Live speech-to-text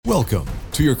Welcome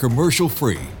to your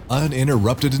commercial-free,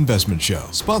 uninterrupted investment show,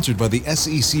 sponsored by the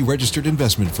SEC-registered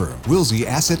investment firm, Wilsey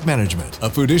Asset Management, a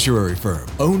fiduciary firm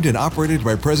owned and operated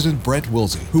by President Brent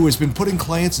Wilsey, who has been putting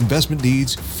clients' investment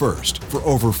needs first for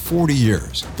over 40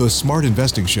 years. The Smart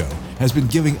Investing Show has been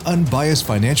giving unbiased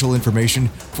financial information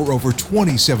for over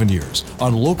 27 years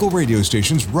on local radio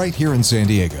stations right here in San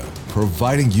Diego,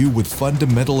 providing you with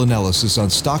fundamental analysis on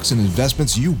stocks and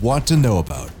investments you want to know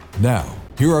about. Now,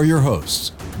 here are your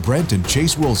hosts, Brent and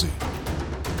Chase Wilsey.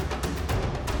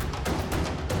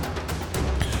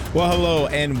 Well, hello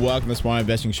and welcome to the Smart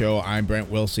Investing Show. I'm Brent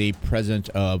Wilsey, president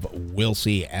of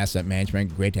Wilsey Asset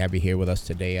Management. Great to have you here with us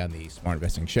today on the Smart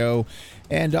Investing Show.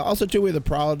 And also, too, we're the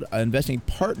proud investing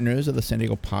partners of the San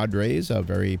Diego Padres.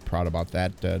 Very proud about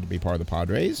that, to be part of the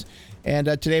Padres. And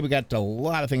today we got a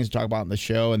lot of things to talk about in the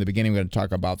show. In the beginning, we're going to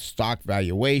talk about stock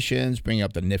valuations, bring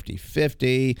up the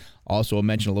Nifty-Fifty. Also, we'll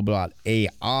mention a little bit about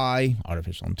AI,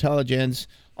 artificial intelligence.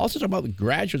 Also talk about the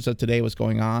graduates of today, what's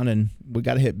going on, and we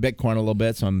got to hit Bitcoin a little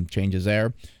bit, some changes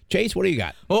there. Chase, what do you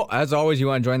got? Well, as always, you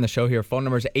want to join the show here. Phone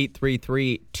number is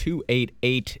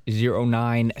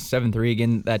 833-288-0973.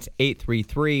 Again, that's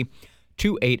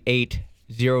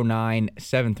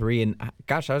 833-288-0973. And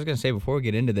gosh, I was going to say before we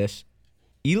get into this,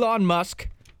 Elon Musk,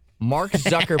 Mark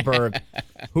Zuckerberg,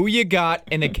 who you got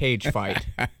in a cage fight?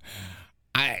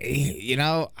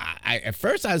 At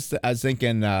first I was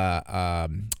thinking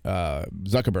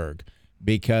Zuckerberg,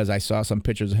 because I saw some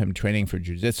pictures of him training for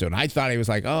jiu-jitsu, and I thought he was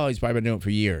like, oh, he's probably been doing it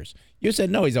for years. You said,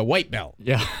 no, he's a white belt.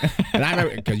 Yeah. And I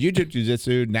remember, because you took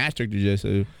jiu-jitsu, Nash took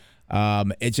jiu-jitsu.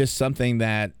 It's just something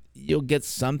that you'll get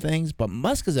some things, but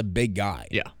Musk is a big guy.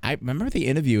 Yeah. I remember the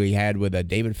interview he had with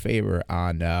David Faber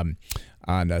on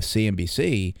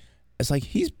CNBC. It's like,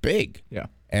 he's big. Yeah.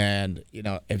 And,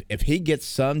 if he gets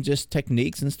some just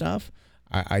techniques and stuff,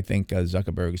 I think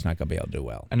Zuckerberg's not going to be able to do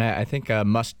well. And I think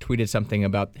Musk tweeted something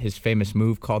about his famous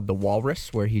move called the walrus,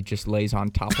 where he just lays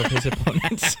on top of his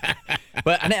opponents.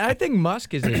 But I think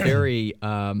Musk is a very,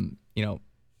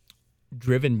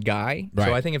 driven guy. Right.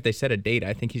 So I think if they set a date,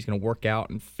 I think he's going to work out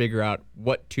and figure out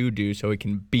what to do so he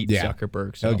can beat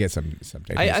Zuckerberg. So he'll get some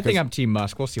techniques. I think I'm Team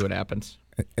Musk. We'll see what happens.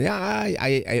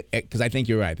 Yeah, because I think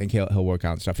you're right. I think he'll work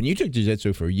out stuff. And you took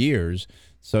jiu-jitsu for years,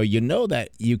 so you know that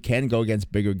you can go against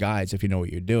bigger guys if you know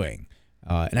what you're doing.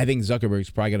 And I think Zuckerberg's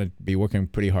probably going to be working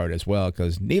pretty hard as well,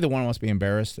 because neither one wants to be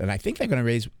embarrassed. And I think they're going to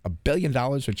raise $1 billion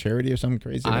for charity or something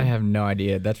crazy. I have no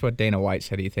idea. That's what Dana White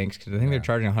said he thinks, because I think they're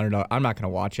charging $100. I'm not going to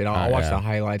watch it. I'll watch the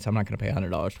highlights. I'm not going to pay $100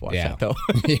 to watch that, though.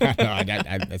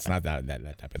 It's not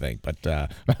that type of thing. But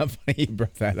funny you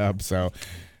brought that up. So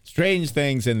strange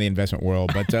things in the investment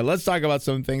world. But let's talk about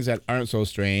some things that aren't so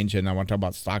strange. And I want to talk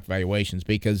about stock valuations,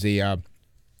 because the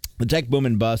tech boom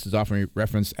and bust is often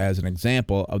referenced as an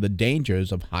example of the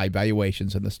dangers of high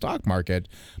valuations in the stock market,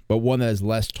 but one that is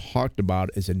less talked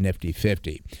about is the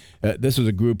Nifty-Fifty. This was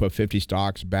a group of 50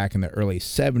 stocks back in the early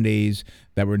 70s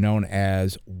that were known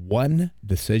as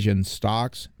one-decision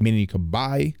stocks, meaning you could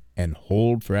buy and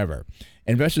hold forever.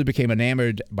 Investors became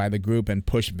enamored by the group and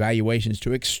pushed valuations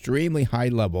to extremely high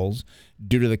levels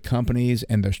due to the companies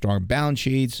and their strong balance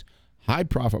sheets, high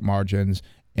profit margins,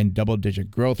 and double-digit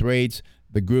growth rates.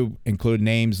 The group included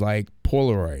names like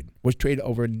Polaroid, which traded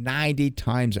over 90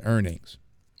 times earnings.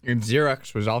 And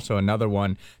Xerox was also another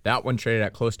one. That one traded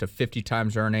at close to 50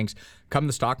 times earnings. Come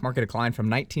the stock market decline from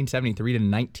 1973 to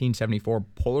 1974,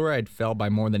 Polaroid fell by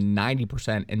more than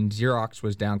 90%, and Xerox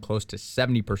was down close to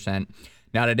 70%.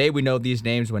 Now, today we know these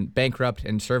names went bankrupt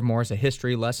and serve more as a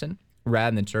history lesson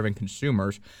rather than serving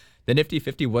consumers. The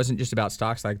Nifty-Fifty wasn't just about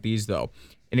stocks like these, though.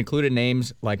 It included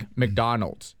names like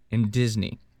McDonald's and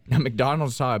Disney. Now,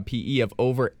 McDonald's saw a PE of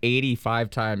over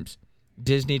 85 times.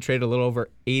 Disney traded a little over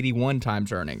 81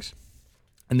 times earnings.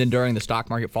 And then during the stock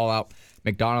market fallout,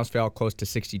 McDonald's fell close to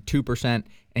 62%,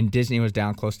 and Disney was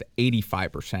down close to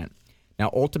 85%. Now,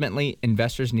 ultimately,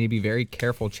 investors need to be very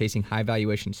careful chasing high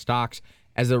valuation stocks,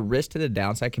 as the risk to the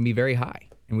downside can be very high.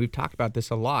 And we've talked about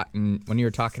this a lot. And when you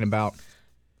were talking about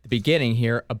the beginning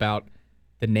here about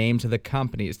the names of the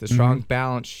companies, the strong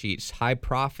balance sheets, high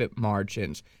profit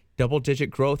margins, double-digit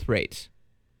growth rates.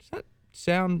 Does that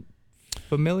sound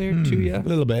familiar to you? A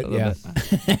little bit, yeah.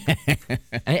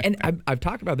 And I've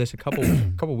talked about this a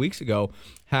couple weeks ago,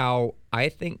 how I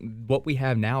think what we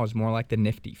have now is more like the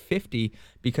Nifty-Fifty,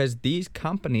 because these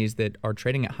companies that are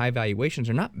trading at high valuations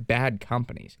are not bad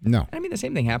companies. No. I mean, the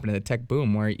same thing happened in the tech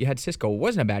boom, where you had Cisco. It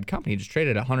wasn't a bad company. It just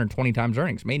traded at 120 times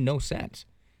earnings. It made no sense.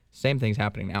 Same thing's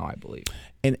happening now, I believe.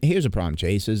 And here's the problem,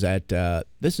 Chase, is that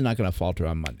this is not going to falter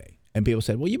on Monday. And people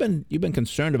said, well, you've been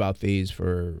concerned about these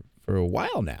for a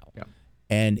while now. Yeah.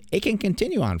 And it can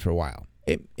continue on for a while.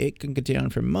 It can continue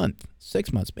on for a month,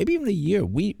 6 months, maybe even a year.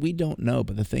 We don't know.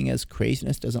 But the thing is,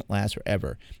 craziness doesn't last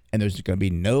forever. And there's going to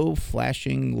be no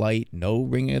flashing light, no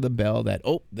ringing of the bell that,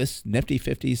 oh, this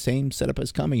Nifty-Fifty same setup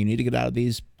is coming. You need to get out of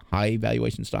these high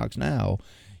valuation stocks now.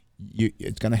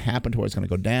 It's going to happen to where it's going to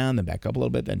go down, then back up a little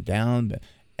bit, then down.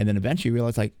 And then eventually you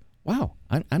realize, like, wow,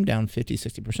 I'm down 50,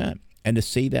 60%. And to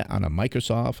see that on a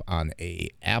Microsoft, on a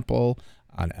Apple,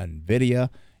 on NVIDIA,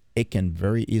 it can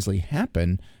very easily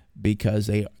happen because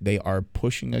they are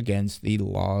pushing against the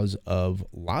laws of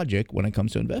logic when it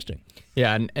comes to investing.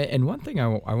 Yeah, and one thing I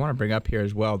want to bring up here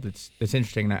as well that's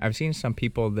interesting. I've seen some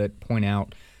people that point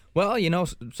out, well,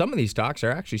 some of these stocks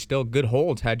are actually still good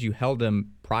holds had you held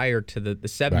them prior to the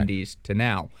 70s to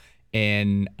now.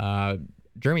 And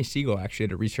Jeremy Siegel actually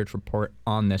did a research report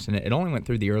on this, and it only went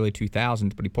through the early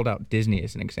 2000s, but he pulled out Disney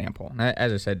as an example. And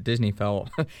as I said, Disney fell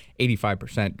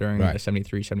 85% during the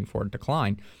 73, 74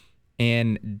 decline.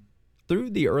 And through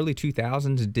the early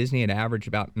 2000s, Disney had averaged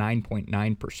about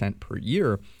 9.9% per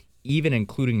year, even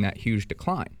including that huge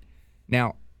decline.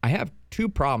 Now, I have two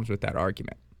problems with that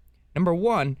argument. Number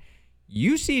one,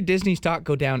 you see Disney stock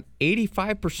go down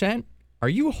 85%. Are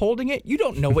you holding it? You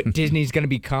don't know what Disney's going to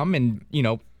become in,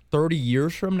 30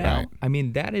 years from now. Right. I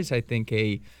mean, that is, I think,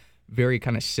 a very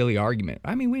kind of silly argument.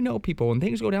 I mean, we know people, when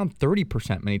things go down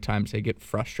 30%, many times they get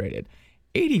frustrated.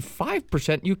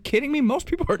 85%? You kidding me? Most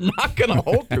people are not going to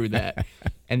hold through that.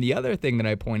 And the other thing that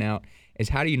I point out is,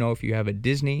 how do you know if you have a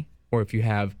Disney or if you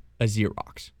have a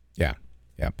Xerox? Yeah.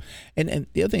 Yeah. And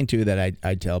the other thing, too, that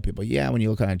I tell people, when you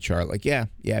look on a chart, like, we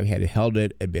had held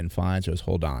it, it'd been fine, so just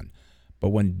hold on. But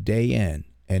when day in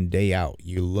and day out,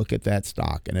 you look at that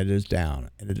stock and it is down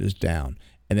and it is down.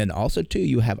 And then also, too,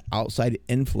 you have outside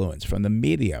influence from the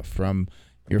media, from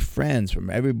your friends, from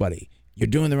everybody. You're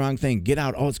doing the wrong thing. Get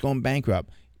out. Oh, it's going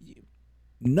bankrupt.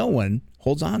 No one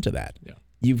holds on to that. Yeah.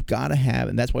 You've got to have,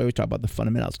 and that's why we talk about the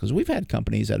fundamentals, because we've had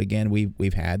companies that, again,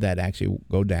 we've had that actually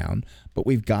go down, but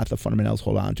we've got the fundamentals to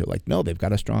hold on to. Like, no, they've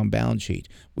got a strong balance sheet.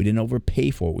 We didn't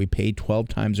overpay for it. We paid 12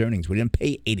 times earnings. We didn't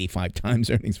pay 85 times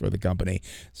earnings for the company.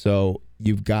 So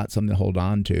you've got something to hold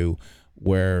on to,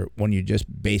 where when you're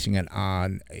just basing it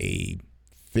on a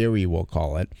theory, we'll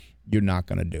call it, you're not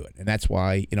going to do it. And that's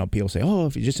why, people say, oh,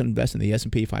 if you just invest in the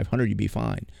S&P 500, you'd be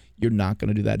fine. You're not going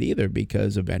to do that either,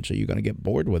 because eventually you're going to get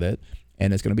bored with it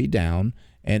and it's going to be down.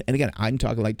 And again, I'm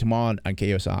talking like tomorrow on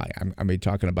KSI, I'm going to be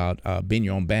talking about being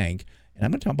your own bank. And I'm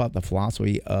going to talk about the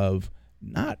philosophy of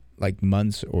not like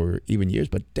months or even years,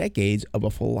 but decades of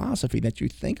a philosophy that you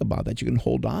think about, that you can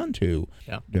hold on to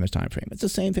during this time frame. It's the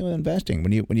same thing with investing.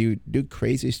 When you do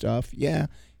crazy stuff, you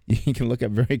can look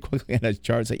at very quickly at a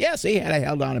chart and say, see, had I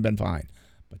held on, I'd been fine.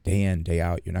 But day in, day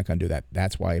out, you're not going to do that.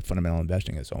 That's why fundamental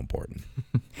investing is so important.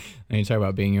 And you talk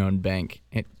about being your own bank.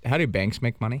 How do banks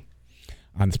make money?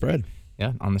 On the spread.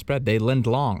 Yeah, on the spread. They lend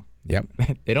long. Yep.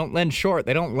 They don't lend short.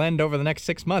 They don't lend over the next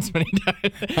 6 months many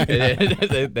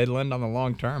times. they lend on the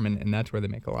long term, and that's where they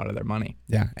make a lot of their money.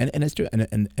 Yeah, and it's true.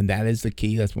 And that is the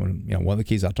key. That's one of the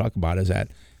keys I'll talk about, is that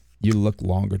you look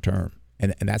longer term.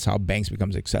 And that's how banks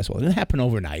become successful. It didn't happen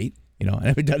overnight, and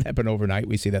if it doesn't happen overnight,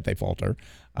 we see that they falter.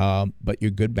 But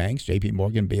your good banks, JP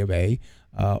Morgan, B of A,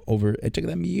 it took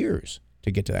them years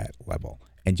to get to that level.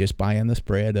 And just buying the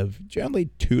spread of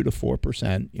generally 2 to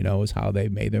 4%, is how they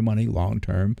made their money long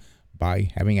term,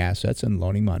 by having assets and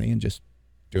loaning money and just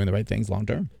doing the right things long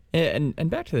term. And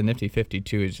back to the Nifty-Fifty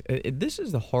too, this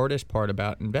is the hardest part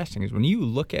about investing, is when you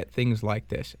look at things like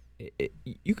this,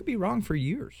 you could be wrong for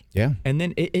years. Yeah. And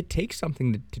then it takes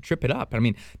something to trip it up. I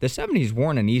mean, the 70s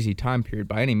weren't an easy time period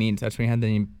by any means. That's when you had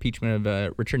the impeachment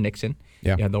of Richard Nixon.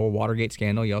 Yeah. You had the whole Watergate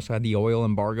scandal. You also had the oil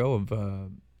embargo of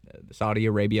the Saudi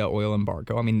Arabia oil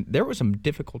embargo. I mean, there were some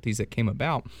difficulties that came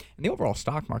about, and the overall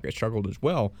stock market struggled as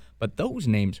well. But those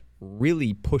names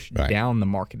really pushed down the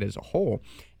market as a whole.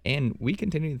 And we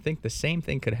continue to think the same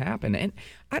thing could happen. And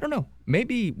I don't know,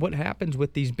 maybe what happens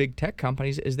with these big tech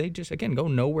companies is they just, again, go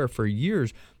nowhere for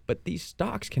years. But these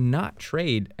stocks cannot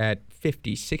trade at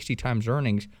 50, 60 times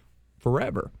earnings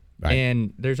forever. Right.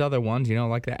 And there's other ones,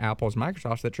 like the Apples,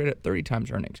 Microsofts, that trade at 30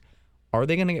 times earnings. Are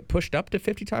they going to get pushed up to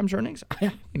 50 times earnings?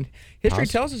 I mean, history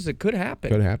tells us it could happen.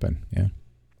 Could happen, yeah.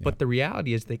 But the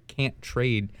reality is they can't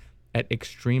trade at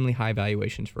extremely high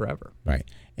valuations forever. Right.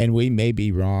 And we may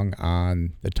be wrong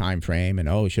on the time frame and,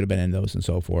 it should have been in those and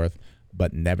so forth,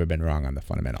 but never been wrong on the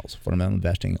fundamentals. Fundamental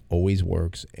investing always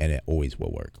works, and it always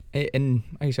will work. And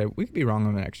like I said, we could be wrong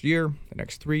on the next year, the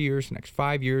next 3 years, the next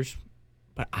 5 years.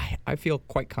 But I feel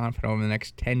quite confident over the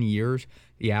next 10 years,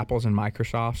 the Apples and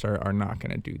Microsofts are not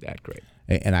going to do that great.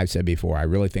 And I've said before, I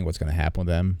really think what's going to happen with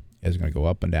them is going to go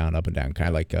up and down, kind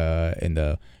of like in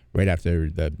the right after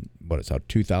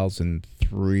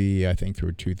 2003, I think,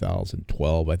 through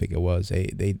 2012, I think it was. They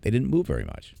didn't move very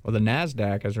much. Well, the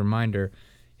NASDAQ, as a reminder,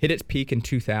 hit its peak in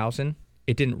 2000.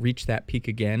 It didn't reach that peak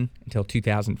again until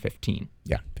 2015.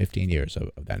 Yeah, 15 years of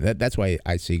that. That's why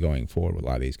I see going forward with a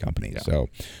lot of these companies. Yeah. So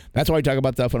that's why we talk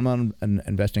about the fundamental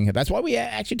investing. That's why we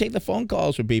actually take the phone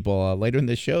calls from people later in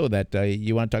this show that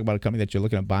you want to talk about a company that you're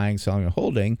looking at buying, selling, or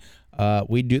holding.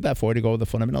 We do that for you to go over the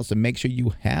fundamentals to make sure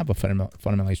you have a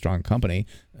fundamentally strong company.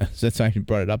 Since I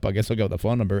brought it up, I guess I'll go with the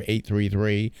phone number,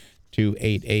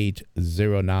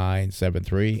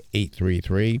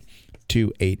 833-288-0973,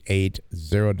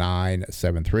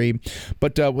 833-288-0973.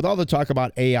 But with all the talk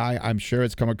about AI, I'm sure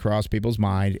it's come across people's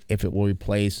mind if it will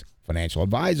replace financial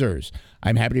advisors.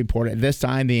 I'm happy to report at this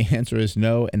time the answer is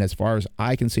no, and as far as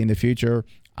I can see in the future,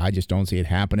 I just don't see it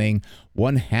happening.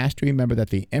 One has to remember that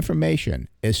the information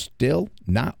is still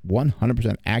not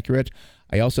 100% accurate.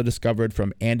 I also discovered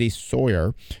from Andy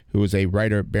Serwer, who is a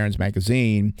writer at Barron's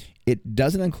magazine, it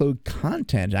doesn't include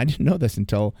content. I didn't know this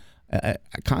until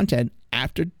content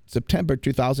after September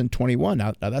 2021.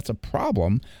 Now that's a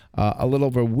problem. A little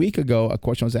over a week ago, a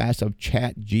question was asked of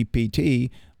ChatGPT,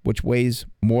 which weighs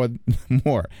more,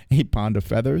 a pound of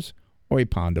feathers or a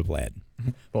pound of lead.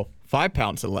 Well, 5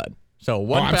 pounds of lead. So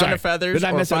 1 pound sorry. of feathers Did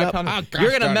I or mess it 5 up? pounds. Oh, gosh,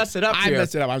 You're going to darn. mess it up I here.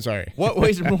 messed it up. I'm sorry. What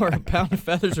weighs more, a pound of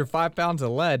feathers or 5 pounds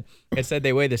of lead? It said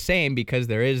they weigh the same because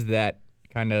there is that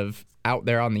kind of out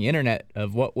there on the internet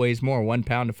of what weighs more, 1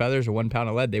 pound of feathers or 1 pound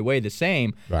of lead. They weigh the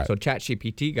same. Right. So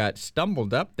ChatGPT got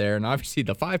stumbled up there, and obviously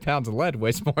the 5 pounds of lead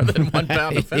weighs more than 1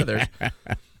 pound of feathers.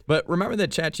 But remember that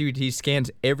ChatGPT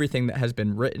scans everything that has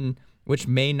been written, which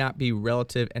may not be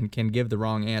relative and can give the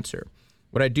wrong answer.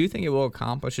 What I do think it will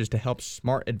accomplish is to help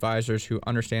smart advisors who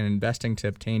understand investing to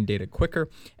obtain data quicker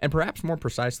and perhaps more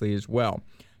precisely as well.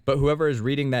 But whoever is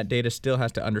reading that data still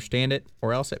has to understand it,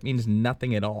 or else it means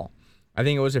nothing at all. I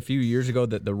think it was a few years ago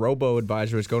that the Robo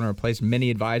advisor was going to replace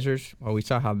many advisors. Well, we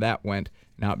saw how that went,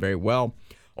 not very well.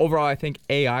 Overall, I think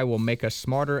AI will make us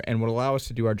smarter and will allow us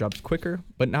to do our jobs quicker,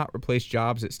 but not replace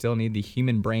jobs that still need the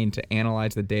human brain to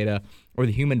analyze the data or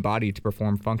the human body to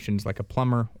perform functions like a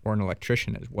plumber or an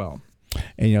electrician as well.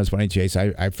 And it's funny, Chase,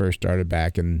 I first started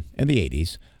back in the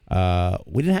 80s.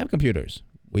 We didn't have computers.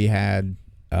 We had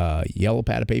yellow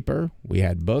pad of paper. We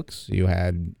had books. You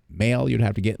had mail. You'd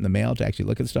have to get in the mail to actually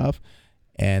look at stuff.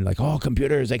 And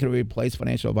computers, they could replace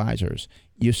financial advisors.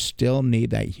 You still need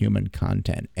that human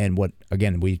content. And we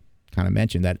kind of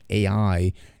mentioned that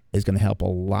AI is going to help a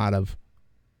lot of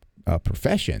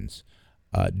professions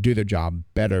do their job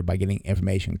better by getting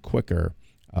information quicker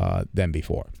than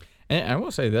before. And I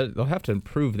will say that they'll have to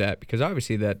improve that because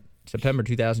obviously that September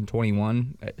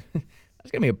 2021, that's going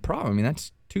to be a problem. I mean,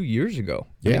 that's 2 years ago.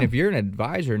 I mean, if you're an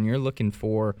advisor and you're looking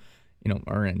for,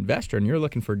 or an investor and you're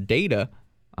looking for data,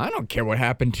 I don't care what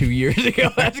happened 2 years ago.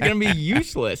 That's going to be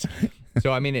useless.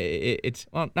 So, I mean, it's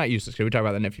not useless because we talk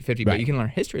about the Nifty-Fifty, but you can learn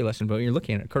history lessons. But when you're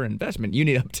looking at a current investment, you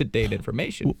need up-to-date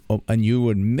information. And you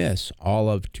would miss all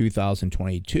of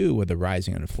 2022 with the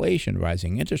rising inflation,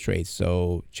 rising interest rates.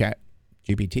 So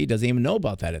ChatGPT doesn't even know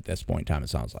about that at this point in time, it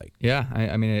sounds like. Yeah,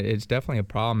 I mean, it's definitely a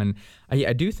problem. And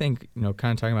I do think, kind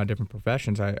of talking about different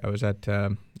professions, I was at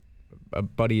a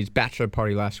buddy's bachelor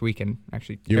party last weekend,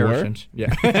 actually. You were?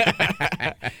 Yeah.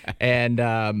 And,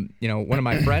 one of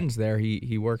my friends there,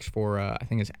 he works for, I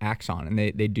think it's Axon, and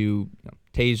they do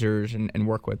tasers and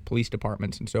work with police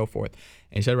departments and so forth.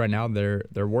 And he said right now they're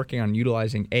working on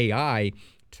utilizing AI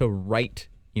to write,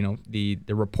 the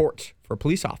reports for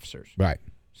police officers. Right.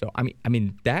 So, I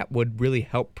mean, that would really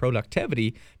help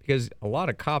productivity because a lot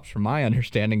of cops, from my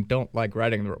understanding, don't like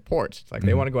writing the reports. It's like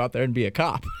they want to go out there and be a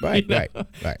cop. Right, right.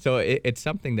 So it's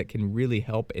something that can really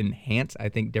help enhance, I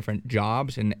think, different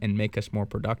jobs and make us more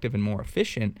productive and more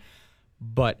efficient.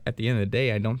 But at the end of the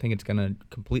day, I don't think it's going to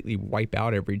completely wipe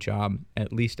out every job,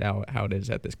 at least how it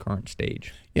is at this current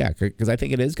stage. Yeah, because I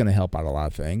think it is going to help out a lot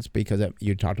of things because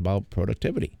you talked about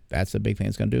productivity. That's the big thing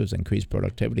it's going to do is increase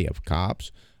productivity of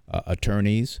cops,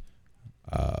 attorneys,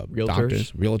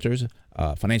 doctors, realtors,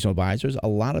 financial advisors, a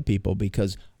lot of people,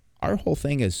 because our whole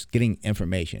thing is getting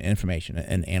information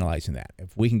and analyzing that.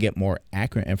 If we can get more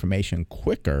accurate information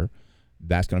quicker,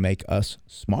 that's going to make us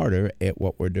smarter at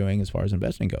what we're doing as far as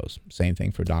investing goes. Same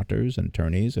thing for doctors and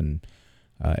attorneys and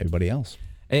everybody else.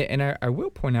 And I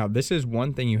will point out, this is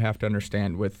one thing you have to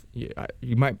understand with,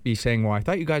 you might be saying, well, I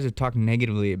thought you guys had talked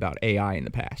negatively about AI in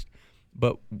the past.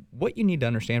 But what you need to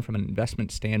understand from an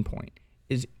investment standpoint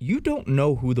is you don't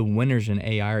know who the winners in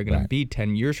AI are going to be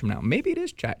 10 years from now. Maybe it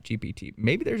is ChatGPT.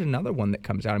 Maybe there's another one that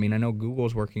comes out. I mean, I know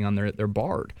Google's working on their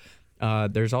Bard.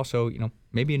 there's also,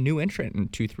 maybe a new entrant in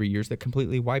 2-3 years that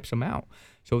completely wipes them out.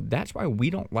 So that's why we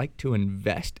don't like to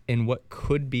invest in what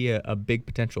could be a big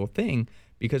potential thing,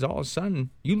 because all of a sudden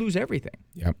you lose everything.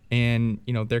 Yep. And,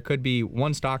 there could be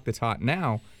one stock that's hot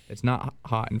now that's not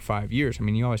hot in 5 years. I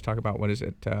mean, you always talk about, what is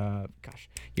it?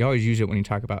 You always use it when you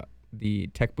talk about the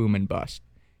tech boom and bust.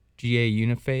 GA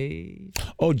Uniphase?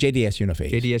 Oh, JDS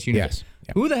Uniphase. JDS Uniphase. Yes.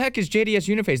 Yep. Who the heck is JDS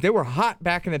Uniphase? They were hot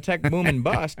back in the tech boom and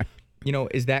bust.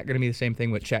 Is that going to be the same thing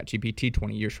with ChatGPT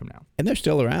 20 years from now? And they're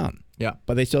still around. Yeah.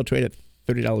 But they still trade at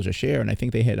 $30 a share, and I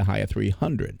think they hit a high of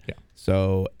 300. Yeah.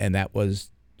 So, and that was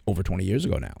over 20 years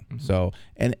ago now. Mm-hmm. So,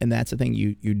 and that's the thing,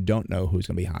 you don't know who's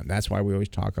going to be hot. And that's why we always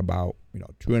talk about,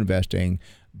 true investing,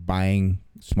 buying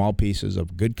small pieces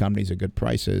of good companies at good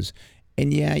prices.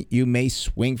 And yeah, you may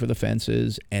swing for the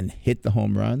fences and hit the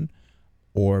home run,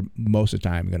 or most of the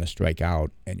time you're going to strike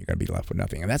out and you're going to be left with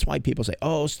nothing. And that's why people say,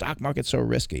 oh, stock market's so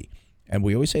risky. And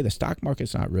we always say the stock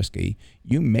market's not risky.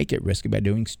 You make it risky by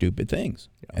doing stupid things.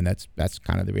 Yeah. And that's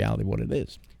kind of the reality of what it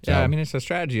is. So, yeah, I mean, it's a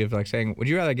strategy of like saying, would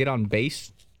you rather get on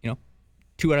base,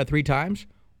 2 out of 3 times?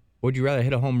 Or would you rather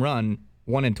hit a home run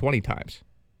 1 in 20 times?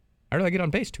 I'd rather get on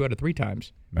base 2 out of 3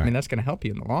 times. Right. I mean, that's going to help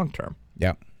you in the long term.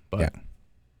 Yeah. But, yeah.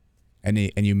 And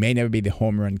you may never be the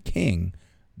home run king,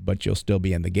 but you'll still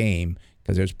be in the game,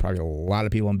 because there's probably a lot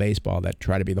of people in baseball that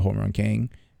try to be the home run king,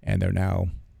 and they're now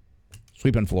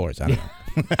sweeping floors. I don't know.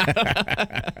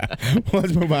 Well,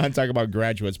 let's move on and talk about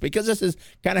graduates, because this is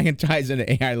kind of ties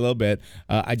into AI a little bit.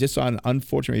 I just saw an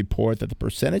unfortunate report that the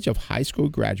percentage of high school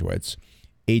graduates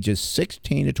ages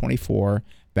 16 to 24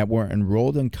 that were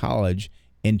enrolled in college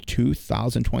in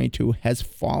 2022 has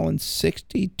fallen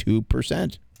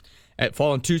 62%. At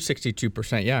fallen to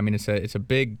 62%. Yeah, I mean, it's a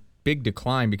big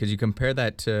decline, because you compare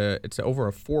that to, it's over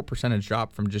a 4 percentage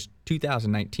drop from just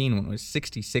 2019 when it was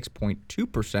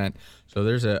 66.2%. So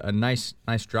there's a nice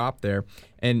drop there.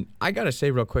 And I got to say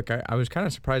real quick, I was kind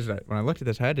of surprised that when I looked at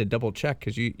this, I had to double check,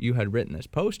 because you had written this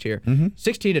post here.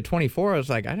 16 to 24, I was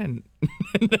like, I didn't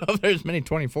know there's many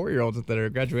 24-year-olds that are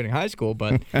graduating high school,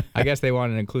 but I guess they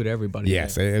wanted to include everybody.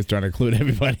 Yes, it's trying to include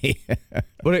everybody.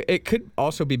 But it could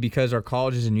also be because our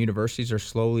colleges and universities are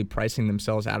slowly pricing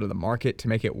themselves out of the market to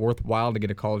make it worthwhile to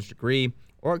get a college degree.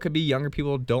 Or it could be younger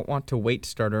people don't want to wait to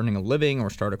start earning a living or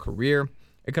start a career.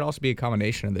 It could also be a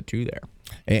combination of the two there.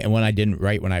 And what I didn't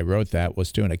write when I wrote that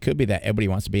was too, and it could be that everybody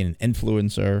wants to be an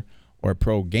influencer or a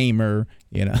pro gamer,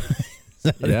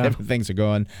 So different things are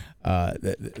going.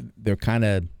 They're kind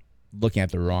of looking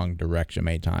at the wrong direction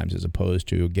many times, as opposed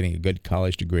to getting a good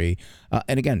college degree.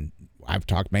 And again, I've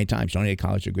talked many times, you don't need a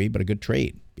college degree, but a good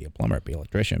trade. Be a plumber, be an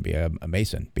electrician, be a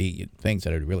mason, be things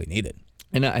that are really needed.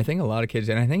 And I think a lot of kids,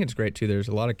 and I think it's great too, there's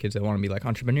a lot of kids that want to be like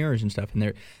entrepreneurs and stuff.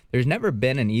 And there's never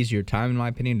been an easier time, in my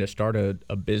opinion, to start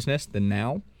a business than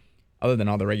now, other than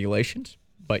all the regulations.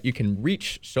 But you can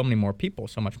reach so many more people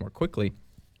so much more quickly.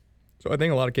 So I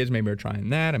think a lot of kids maybe are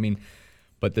trying that. I mean,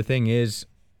 but the thing is,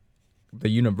 the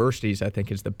universities, I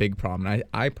think, is the big problem. And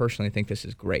I personally think this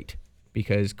is great,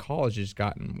 because college has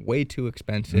gotten way too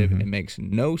expensive. It makes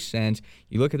no sense.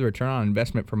 You look at the return on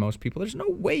investment for most people, there's no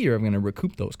way you're ever going to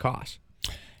recoup those costs.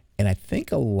 And I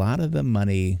think a lot of the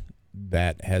money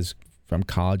that has from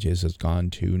colleges has gone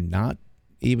to not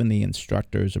even the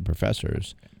instructors or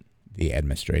professors, the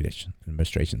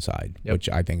administration side, which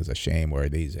I think is a shame, where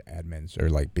these admins are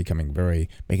like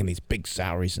making these big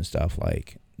salaries and stuff.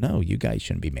 Like, no, you guys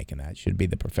shouldn't be making that. It should be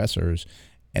the professors,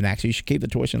 and actually you should keep the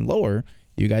tuition lower.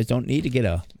 You guys don't need to get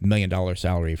 $1 million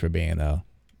salary for being a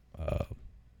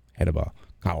head of a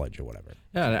college or whatever.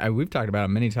 Yeah, we've talked about it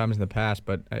many times in the past,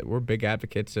 but we're big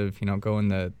advocates of going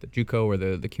the JUCO or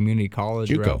the community college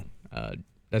JUCO. route.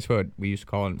 That's what we used to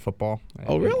call it in football.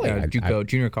 Oh, really? JUCO,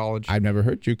 junior college. I've never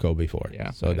heard JUCO before.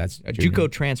 Yeah, so that's a JUCO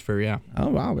transfer. Yeah. Oh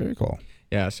wow, very cool.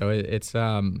 Yeah, so it's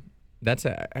that's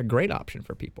a great option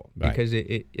for people, because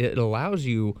it allows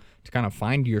you to kind of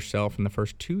find yourself in the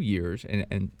first 2 years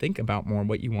and think about more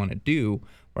what you want to do.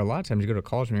 Where a lot of times you go to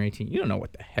college when you're 18, you don't know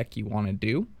what the heck you want to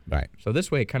do. Right. So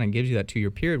this way it kind of gives you that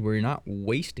 2-year period where you're not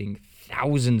wasting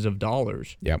thousands of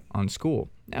dollars on school.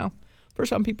 Now, for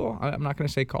some people, I'm not going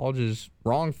to say college is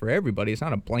wrong for everybody. It's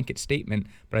not a blanket statement,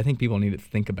 but I think people need to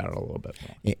think about it a little bit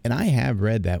more. And I have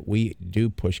read that we do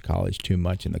push college too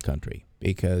much in the country,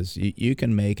 because you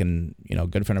can make, and a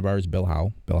good friend of ours, Bill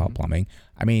Howe Plumbing.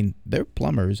 I mean, they're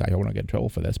plumbers. I don't want to get in trouble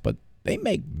for this, but they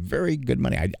make very good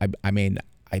money. I mean,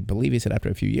 I believe he said after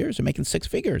a few years they're making 6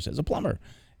 figures as a plumber.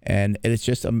 And it's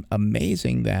just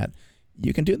amazing that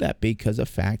you can do that, because of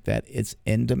the fact that it's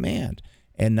in demand.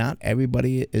 And not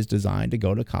everybody is designed to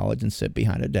go to college and sit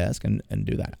behind a desk and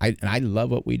do that. I love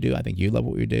what we do. I think you love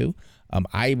what we do.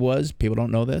 People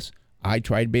don't know this, I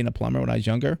tried being a plumber when I was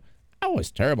younger. I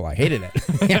was terrible. I hated it.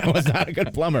 I was not a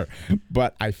good plumber,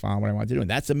 but I found what I wanted to do. And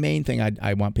that's the main thing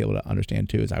I want people to understand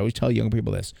too, is I always tell young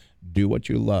people this: do what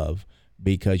you love,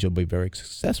 because you'll be very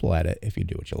successful at it if you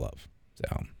do what you love.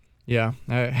 So, yeah,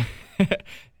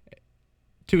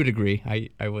 to a degree,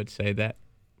 I would say that,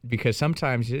 because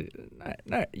sometimes you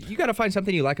got to find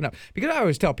something you like enough. Because I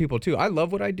always tell people too, I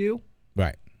love what I do.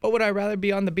 right. But would I rather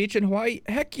be on the beach in Hawaii?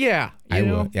 Heck yeah. I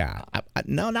would. Yeah.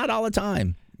 No, not all the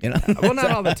time. Well,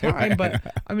 not all the time, but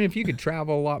I mean, if you could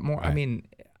travel a lot more, right. I mean,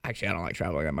 actually, I don't like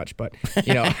traveling that much, but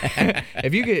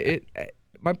if you could,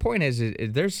 my point is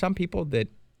there's some people that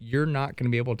you're not going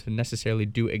to be able to necessarily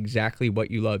do exactly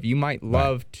what you love. You might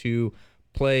love to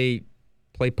play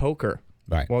poker.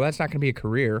 Right. Well, that's not going to be a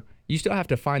career. You still have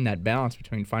to find that balance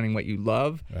between finding what you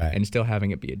love and still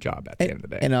having it be a job at the end of the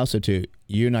day. And also, too,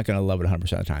 you're not going to love it 100% of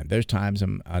the time. There's times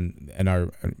in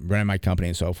running my company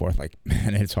and so forth, like,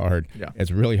 man, it's hard. Yeah.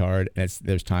 It's really hard. And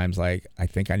there's times like, I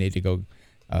think I need to go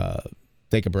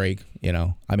take a break,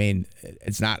 I mean,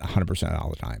 it's not 100% all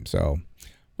the time. So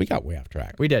we got way off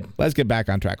track. We did. Let's get back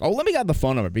on track. Oh, let me get the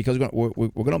phone number, because we're going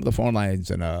to open the phone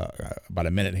lines in about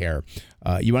a minute here.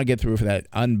 You want to get through for that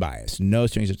unbiased, no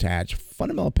strings attached,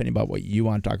 fundamental opinion about what you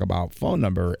want to talk about. Phone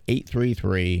number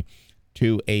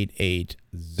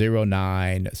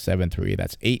 833-288-0973.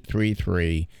 That's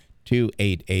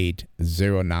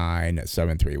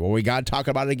 833-288-0973. Well, we got to talk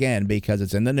about it again because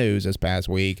it's in the news this past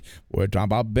week. We're talking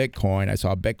about Bitcoin. I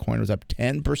saw Bitcoin was up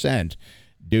 10%.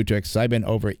 Due to excitement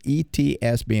over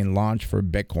ETFs being launched for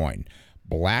Bitcoin.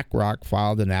 Blackrock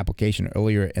filed an application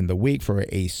earlier in the week for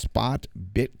a spot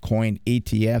Bitcoin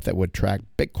ETF that would track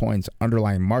Bitcoin's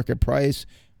underlying market price.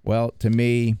 Well, to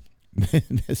me,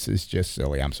 this is just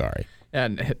silly. I'm sorry.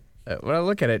 And when I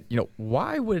look at it,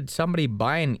 why would somebody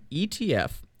buy an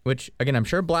ETF, which, again, I'm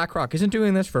sure Blackrock isn't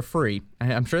doing this for free.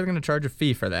 I'm sure they're going to charge a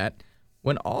fee for that,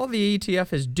 when all the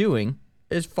ETF is doing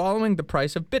is following the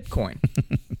price of Bitcoin.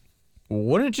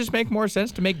 Wouldn't it just make more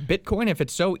sense to make Bitcoin if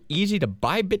it's so easy to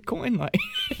buy Bitcoin? Like,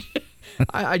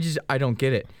 I don't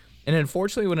get it. And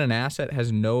unfortunately, when an asset has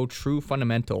no true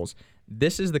fundamentals,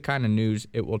 this is the kind of news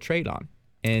it will trade on.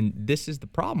 And this is the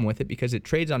problem with it, because it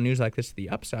trades on news like this to the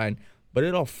upside, but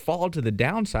it'll fall to the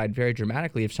downside very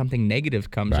dramatically if something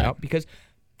negative comes out, because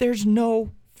there's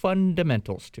no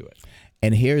fundamentals to it.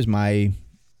 And here's my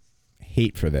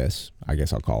hate for this, I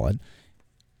guess I'll call it.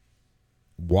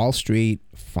 Wall Street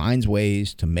finds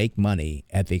ways to make money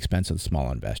at the expense of the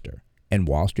small investor. And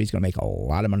Wall Street's going to make a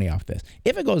lot of money off this.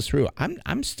 If it goes through,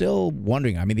 I'm still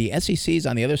wondering. I mean, the SEC's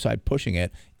on the other side pushing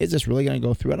it. Is this really going to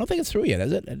go through? I don't think it's through yet,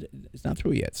 is it? It's not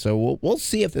through yet. So we'll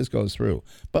see if this goes through.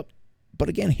 But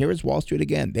again, here is Wall Street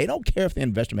again. They don't care if the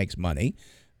investor makes money.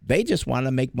 They just want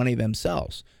to make money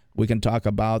themselves. We can talk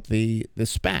about the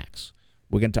SPACs.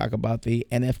 We can talk about the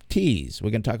NFTs.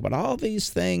 We can talk about all these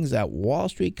things that Wall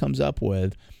Street comes up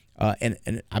with.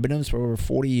 And I've been doing this for over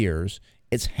 40 years.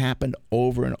 It's happened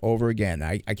over and over again.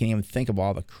 I can't even think of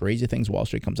all the crazy things Wall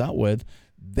Street comes out with.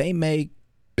 They make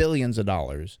billions of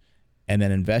dollars, and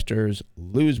then investors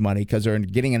lose money because they're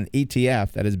getting an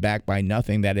ETF that is backed by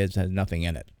nothing, that has nothing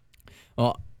in it.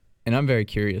 Well, and I'm very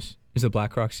curious. Is the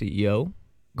Blackrock CEO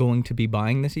going to be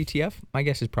buying this ETF? My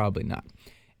guess is probably not.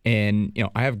 And,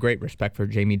 I have great respect for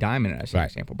Jamie Dimon as an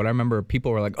example. But I remember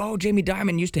people were like, oh, Jamie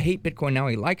Dimon used to hate Bitcoin. Now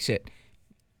he likes it.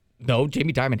 No,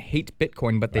 Jamie Dimon hates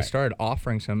Bitcoin, but they started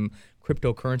offering some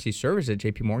cryptocurrency service at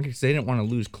JP Morgan because they didn't want to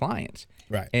lose clients.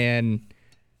 Right. And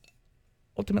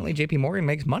ultimately, JP Morgan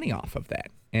makes money off of that.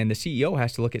 And the CEO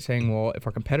has to look at saying, well, if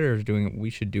our competitor is doing it,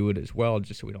 we should do it as well,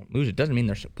 just so we don't lose it. Doesn't mean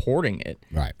they're supporting it.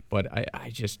 Right. But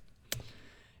I just,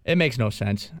 it makes no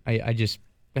sense. I just,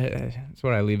 that's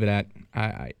what I leave it at.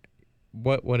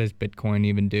 What does Bitcoin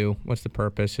even do? What's the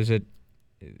purpose?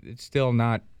 It's still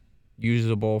not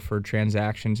usable for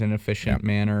transactions in an efficient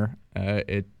manner.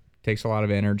 It takes a lot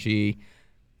of energy.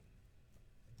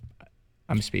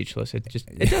 I'm speechless. It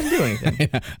doesn't do anything.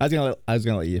 I was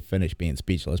gonna let you finish being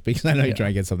speechless because I know you're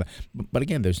trying to get something. But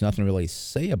again, there's nothing really to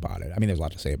say about it. I mean, there's a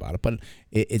lot to say about it, but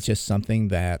it's just something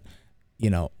that,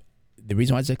 the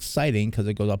reason why it's exciting because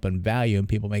it goes up in value and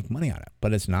people make money on it,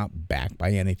 but it's not backed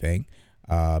by anything.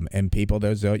 And people,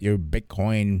 there's your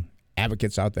Bitcoin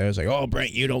advocates out there say, oh,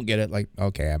 Brent, you don't get it. Like,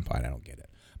 okay, I'm fine. I don't get it.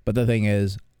 But the thing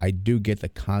is, I do get the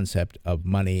concept of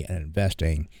money and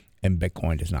investing, and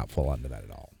Bitcoin does not fall under that at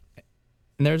all.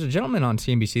 And there's a gentleman on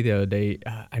CNBC the other day.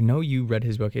 I know you read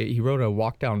his book. He wrote a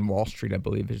Walk Down Wall Street, I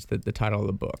believe, is the title of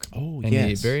the book. Oh, and yes.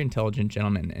 He's a very intelligent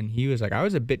gentleman. And he was like, I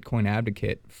was a Bitcoin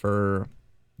advocate for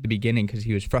the beginning because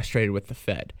he was frustrated with the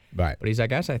Fed. Right. But he's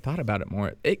like, as I thought about it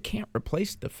more, it can't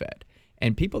replace the Fed.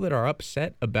 And people that are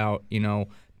upset about,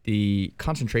 the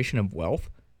concentration of wealth,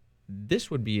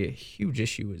 this would be a huge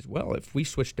issue as well. If we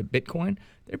switched to Bitcoin,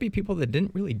 there'd be people that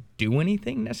didn't really do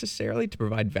anything necessarily to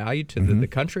provide value to the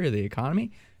country or the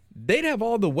economy. They'd have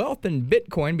all the wealth in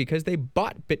Bitcoin because they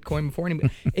bought Bitcoin before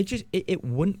anybody. It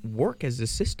wouldn't work as a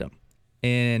system.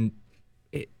 And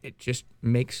it just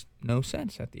makes no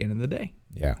sense at the end of the day.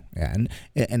 Yeah. And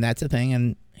that's the thing.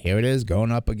 And here it is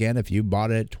going up again. If you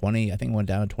bought it at 20, I think it went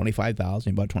down to 25,000.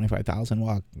 You bought 25,000.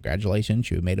 Well, congratulations.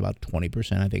 You made about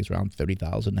 20%. I think it's around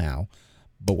 30,000 now.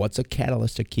 But what's a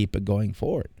catalyst to keep it going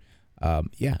forward?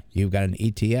 You've got an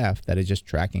ETF that is just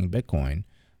tracking Bitcoin.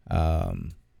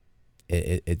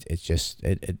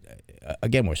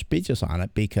 Again, we're speechless on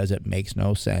it because it makes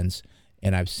no sense.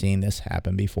 And I've seen this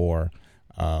happen before.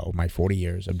 My 40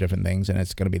 years of different things, and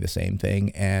it's going to be the same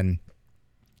thing. And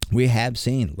we have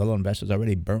seen little investors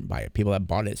already burnt by it. People that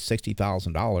bought it at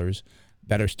 $60,000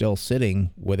 that are still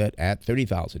sitting with it at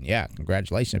 $30,000. Yeah,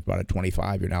 congratulations. If you bought it at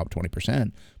 25, you're now at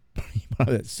 20%. You bought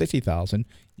it at $60,000,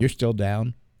 you're still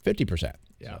down 50%.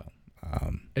 Yeah.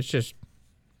 So, it's just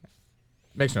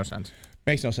makes no sense.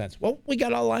 Makes no sense. Well, we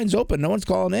got all lines open. No one's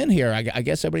calling in here. I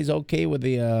guess everybody's okay with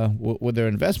the with their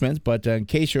investments. But in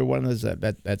case you're one of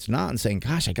those that's not and saying,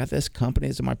 "Gosh, I got this company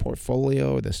in my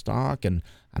portfolio, or the stock, and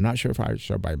I'm not sure if I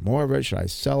should buy more of it. Should I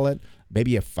sell it?" Maybe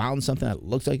you found something that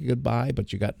looks like a good buy,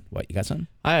 but you got what? You got something?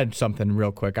 I had something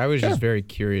real quick. I was just very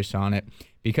curious on it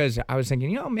because I was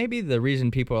thinking, maybe the reason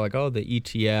people are like, "Oh, the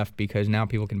ETF," because now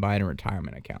people can buy it in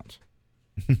retirement accounts.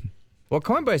 Well,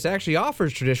 Coinbase actually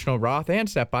offers traditional Roth and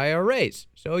SEP IRAs,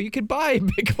 so you could buy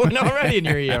Bitcoin already in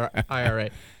your IRA.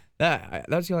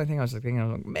 That's the only thing I was thinking. I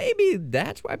was like, maybe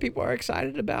that's why people are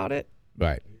excited about it.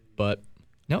 Right. But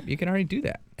nope, you can already do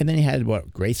that. And then you had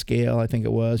Grayscale, I think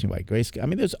it was. You buy Grayscale. I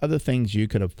mean, there's other things you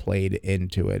could have played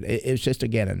into it. It's just,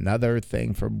 again, another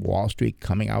thing for Wall Street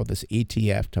coming out with this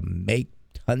ETF to make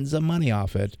tons of money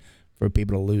off it for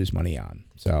people to lose money on.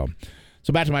 So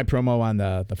back to my promo on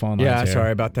the phone lines. Yeah, here.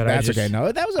 sorry about that. That's okay.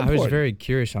 No, that was important. I was very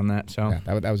curious on that. So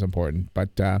yeah, that was important.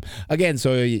 But again,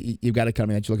 so you've got a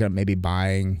company that you're looking at maybe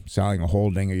buying, selling, or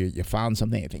holding, or you found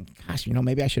something. You think, gosh,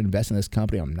 maybe I should invest in this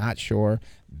company. I'm not sure.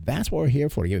 That's what we're here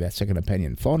for, to give you that second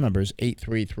opinion. Phone number is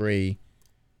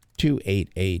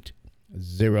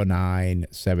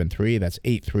 833-288-0973. That's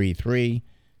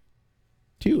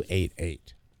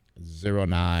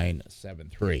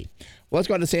 833-288-0973. Well, let's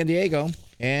go to San Diego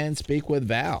and speak with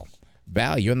Val.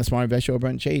 Val, you're on the Smart Invest Show,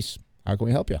 Brent Chase. How can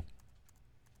we help you?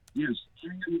 Yes, I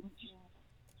am looking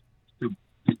to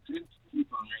potentially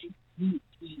buy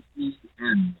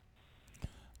ETFs.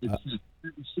 It's a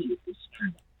currency at this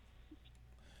time.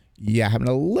 Yeah, having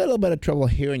a little bit of trouble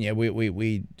hearing you.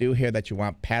 We do hear that you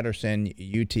want Patterson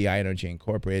UTI Energy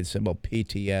Incorporated, symbol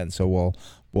PTN. So we'll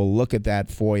look at that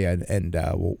for you, and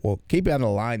we'll keep you on the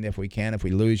line if we can. If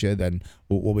we lose you, then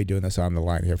we'll be doing this on the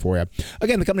line here for you.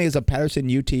 Again, the company is a Patterson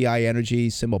UTI Energy,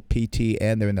 symbol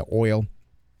PTN. They're in the oil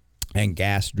and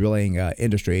gas drilling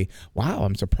industry. Wow,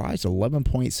 I'm surprised,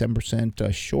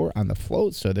 11.7% short on the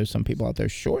float. So there's some people out there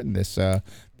shorting this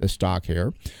stock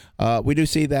here. We do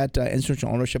see that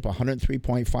institutional ownership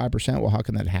 103.5%. Well, how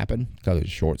can that happen? Because it's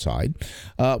short side.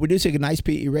 We do see a nice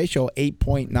PE ratio,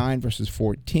 8.9 versus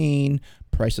 14.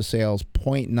 Price to sales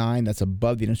 0.9. That's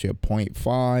above the industry of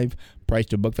 0.5. Price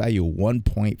to book value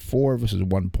 1.4 versus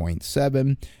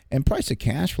 1.7. And price to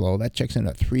cash flow, that checks in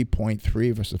at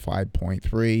 3.3 versus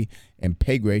 5.3. And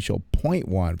PEG ratio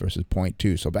 0.1 versus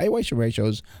 0.2. So valuation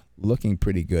ratios looking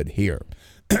pretty good here.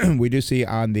 We do see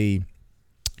on the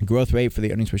growth rate for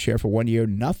the earnings per share for 1 year,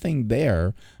 nothing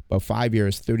there, but 5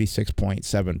 years,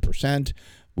 36.7%.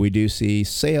 We do see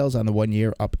sales on the 1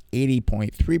 year up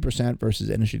 80.3% versus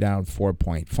industry down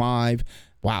 4.5%.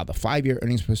 Wow, the 5 year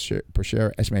earnings per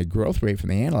share estimated growth rate from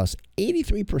the analysts,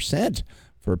 83%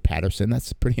 for Patterson.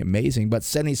 That's pretty amazing, but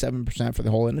 77% for the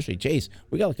whole industry. Chase,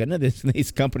 we got to look into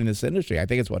these companies in this industry. I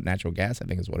think it's what, natural gas, I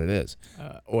think is what it is.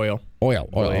 Oil.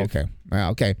 Okay.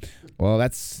 Okay. Well, we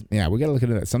got to look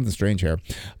into that. Something strange here.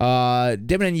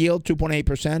 Dividend yield,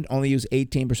 2.8%. Only use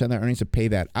 18% of their earnings to pay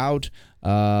that out.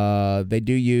 They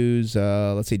do use,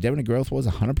 dividend growth was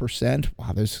 100%.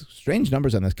 Wow, there's strange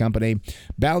numbers on this company.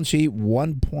 Balance sheet,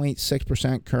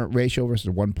 1.6% current ratio versus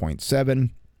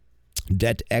 1.7.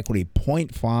 Debt to equity,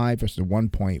 0.5 versus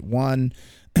 1.1.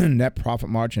 Net profit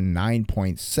margin,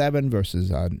 9.7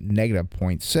 versus negative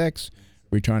 0.6.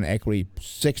 Return on equity,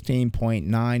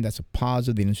 16.9. That's a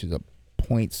positive. The industry is a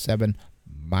 0.7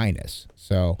 minus.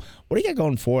 So what do you got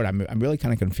going forward? I'm really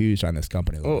kind of confused on this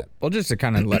company a little bit. Well, just to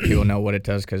kind of let people know what it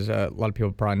does, because a lot of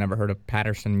people probably never heard of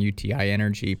Patterson UTI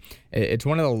Energy. It's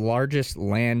one of the largest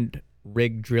land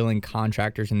rig drilling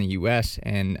contractors in the U.S.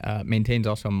 and maintains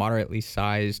also moderately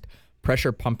sized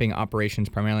pressure pumping operations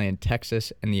primarily in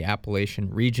Texas and the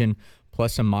Appalachian region,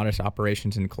 plus some modest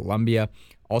operations in Colombia.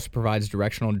 Also provides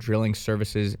directional drilling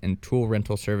services and tool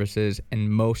rental services in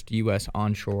most U.S.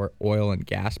 onshore oil and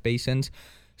gas basins.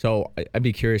 So I'd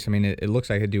be curious. I mean, it looks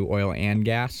like they do oil and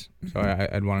gas, so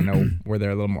I'd want to know where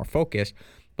they're a little more focused.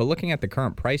 But looking at the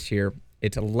current price here,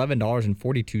 it's $11.42,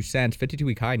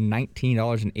 52-week high,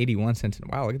 $19.81. And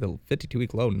wow, look at the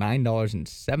 52-week low,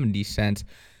 $9.70,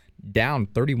 down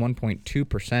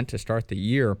 31.2% to start the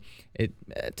year.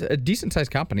 It's a decent-sized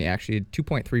company, actually, a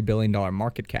 $2.3 billion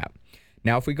market cap.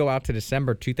 Now, if we go out to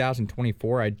December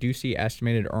 2024, I do see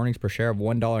estimated earnings per share of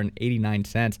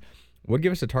 $1.89. Would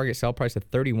give us a target sell price of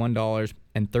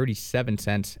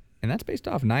 $31.37, and that's based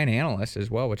off 9 analysts as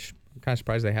well, which I'm kind of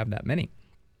surprised they have that many.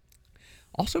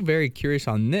 Also very curious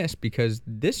on this because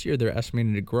this year they're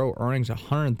estimated to grow earnings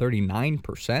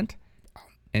 139%,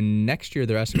 and next year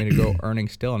they're estimated to grow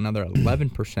earnings still another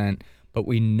 11%. But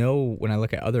we know when I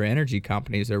look at other energy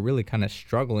companies, they're really kind of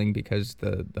struggling because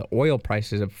the oil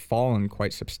prices have fallen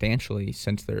quite substantially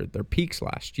since their peaks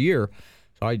last year.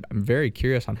 So I'm very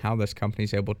curious on how this company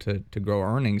is able to grow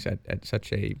earnings at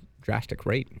such a drastic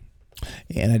rate.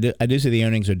 And I do see the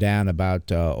earnings are down about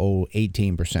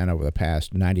 18% over the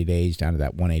past 90 days, down to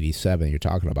that 187 you're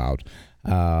talking about.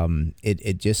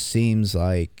 It just seems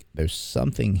like there's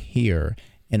something here.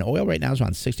 And oil right now is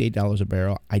around $68 a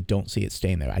barrel. I don't see it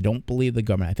staying there. I don't believe the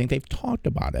government. I think they've talked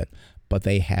about it, but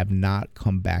they have not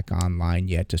come back online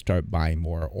yet to start buying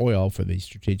more oil for the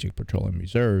strategic petroleum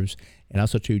reserves. And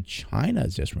also, too, China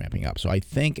is just ramping up. So I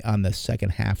think on the second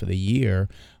half of the year,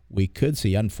 we could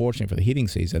see, unfortunately for the heating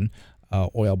season,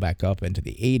 oil back up into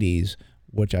the 80s,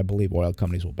 which I believe oil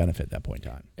companies will benefit at that point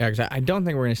in time. Yeah, because I don't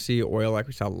think we're going to see oil like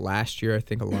we saw last year. I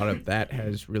think a lot of that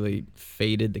has really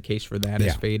faded. The case for that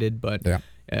has faded. But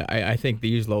I think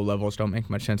these low levels don't make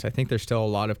much sense. I think there's still a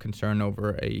lot of concern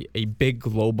over a big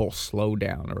global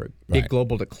slowdown or a big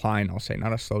global decline, I'll say.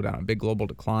 Not a slowdown, a big global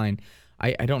decline.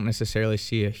 I don't necessarily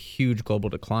see a huge global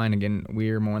decline. Again,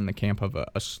 we're more in the camp of a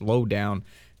slowdown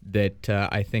that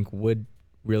I think would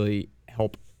really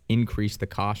help increase the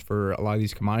cost for a lot of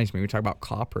these commodities. I mean, we talk about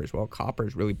copper as well. Copper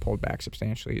has really pulled back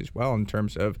substantially as well in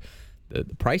terms of the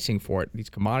pricing for it. These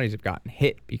commodities have gotten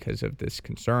hit because of this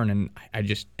concern, and I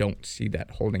just don't see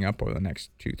that holding up over the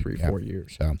next 2, 3, 4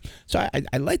 years. So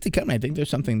I like the company. I think there's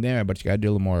something there, but you got to do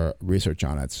a little more research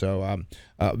on it. So,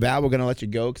 Val, we're going to let you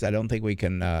go because I don't think we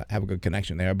can have a good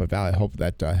connection there. But, Val, I hope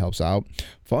that helps out.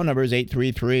 Phone number is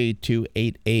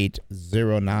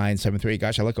 833-288-0973.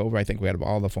 Gosh, I look over. I think we have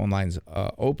all the phone lines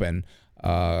open.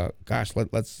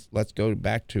 Let's go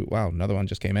back to, wow, another one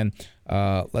just came in.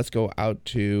 Let's go out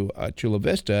to Chula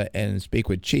Vista and speak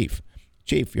with Chief.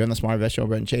 Chief, you're on the Smart Investor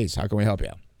over in Chase. How can we help you?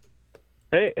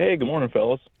 Hey, good morning,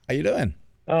 fellas. How you doing?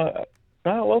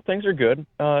 Well, things are good.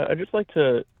 I'd just like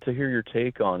to hear your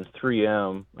take on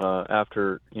 3M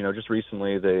after, just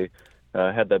recently they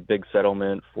had that big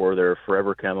settlement for their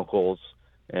forever chemicals,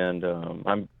 and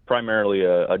I'm primarily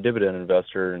a dividend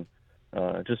investor, and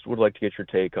just would like to get your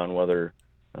take on whether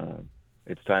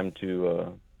it's time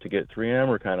to get 3M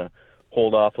or kind of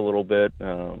hold off a little bit,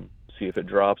 see if it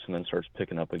drops and then starts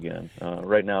picking up again.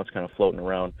 Right now it's kind of floating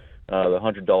around the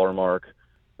 $100 mark,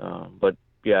 but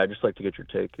yeah, I'd just like to get your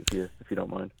take if you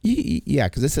don't mind. Yeah,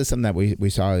 because this is something that we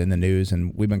saw in the news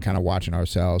and we've been kind of watching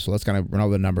ourselves. So let's kind of run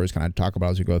over the numbers, kind of talk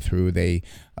about as we go through. They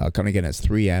come again as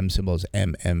 3M, symbol is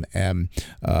MMM.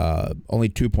 Only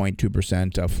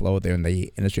 2.2% float there in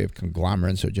the industry of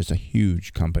conglomerates, so just a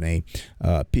huge company.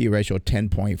 P/E ratio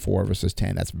 10.4 versus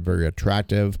 10. That's very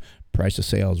attractive. Price to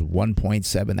sales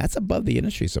 1.7. That's above the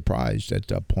industry, surprised at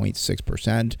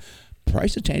 0.6%.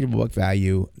 Price to tangible book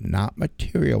value, not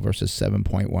material, versus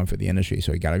 7.1 for the industry.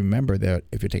 So you got to remember that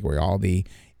if you take away all the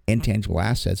intangible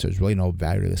assets, there's really no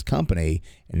value to this company,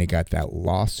 and you got that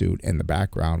lawsuit in the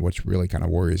background, which really kind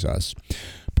of worries us.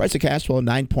 Price to cash flow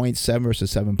 9.7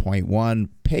 versus 7.1.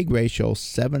 PEG ratio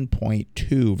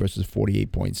 7.2 versus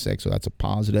 48.6, so that's a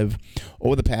positive.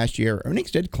 Over the past year,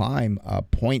 earnings did climb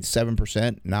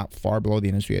 0.7%, not far below the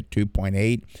industry at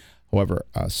 2.8. However,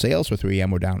 sales for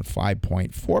 3M were down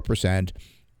 5.4%,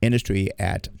 industry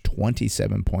at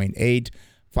 27.8%.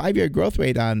 5-year growth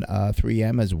rate on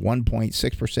 3M is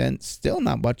 1.6%, still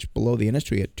not much below the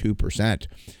industry at 2%.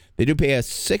 They do pay a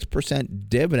 6%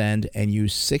 dividend and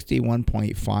use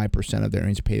 61.5% of their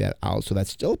earnings to pay that out, so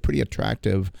that's still a pretty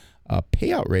attractive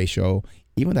payout ratio,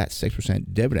 even with that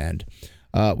 6% dividend.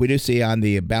 We do see on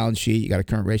the balance sheet, you got a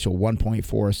current ratio of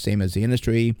 1.4, same as the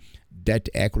industry. Debt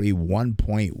to equity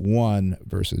 1.1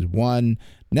 versus 1.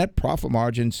 Net profit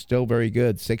margin still very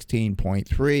good,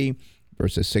 16.3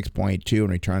 versus 6.2, and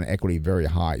return on equity very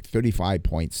high,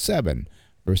 35.7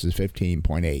 versus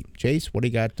 15.8. Chase, what do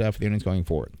you got for the earnings going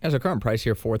forward? As a current price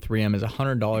here for 3M is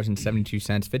 $100.72.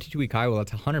 52-week high, well,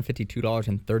 that's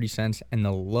 $152.30, and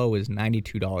the low is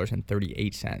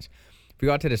 $92.38. If we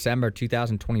go out to December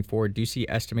 2024, do see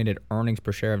estimated earnings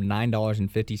per share of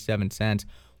 $9.57.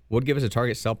 Would give us a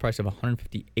target sell price of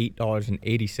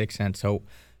 $158.86. So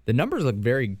the numbers look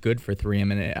very good for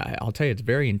 3M, and I'll tell you, it's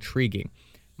very intriguing.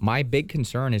 My big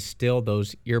concern is still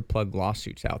those earplug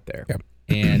lawsuits out there. Yep.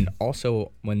 And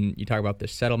also, when you talk about the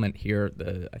settlement here,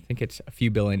 I think it's a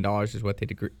few $1 billion is what they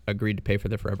agreed to pay for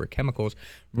the Forever Chemicals.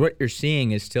 What you're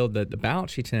seeing is still the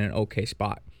balance sheet's in an okay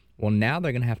spot. Well, now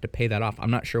they're going to have to pay that off.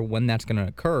 I'm not sure when that's going to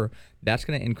occur. That's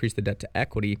going to increase the debt to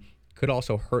equity. Could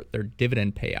also hurt their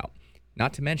dividend payout.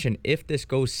 Not to mention, if this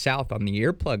goes south on the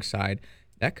earplug side,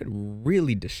 that could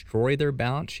really destroy their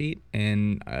balance sheet.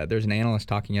 And there's an analyst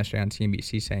talking yesterday on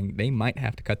CNBC saying they might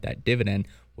have to cut that dividend,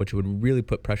 which would really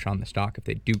put pressure on the stock if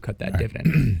they do cut that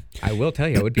dividend. I will tell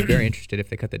you, I would be very interested if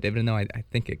they cut the dividend, though. I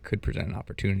think it could present an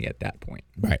opportunity at that point.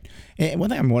 Right. And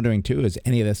one thing I'm wondering, too, is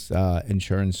any of this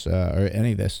insurance or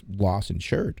any of this loss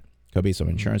insured? Could be some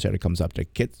insurance that comes up to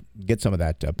get some of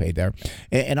that paid there.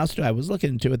 And also, I was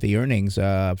looking into the earnings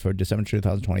for December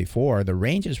 2024. The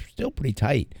range is still pretty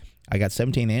tight. I got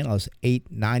 17 analysts,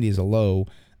 890 is a low,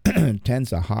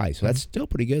 10's a high. So that's still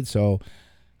pretty good. So,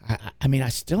 I mean, I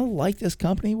still like this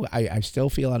company. I still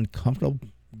feel uncomfortable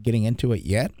getting into it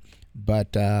yet.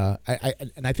 But I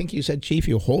think you said, Chief,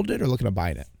 you hold it or looking at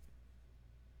buying it?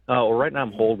 Well, right now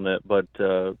I'm holding it, but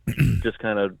just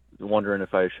kind of wondering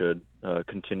if I should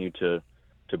continue to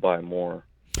buy more.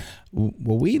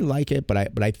 Well, we like it, but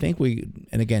I think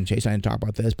and again, Chase and I didn't talk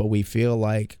about this, but we feel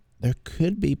like there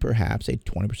could be perhaps a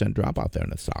 20% drop out there in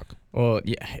the stock. Well,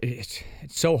 yeah, it's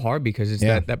so hard because it's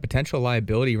that potential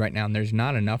liability right now, and there's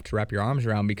not enough to wrap your arms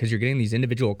around because you're getting these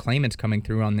individual claimants coming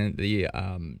through on the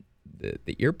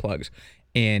earplugs.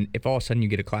 And if all of a sudden you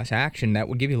get a class action, that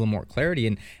would give you a little more clarity.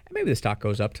 And maybe the stock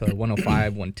goes up to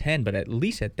 105, 110, but at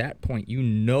least at that point, you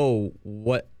know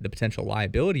what the potential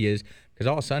liability is. Because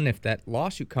all of a sudden, if that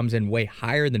lawsuit comes in way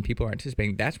higher than people are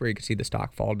anticipating, that's where you could see the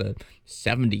stock fall to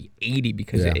 70, 80,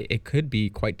 because it could be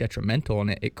quite detrimental and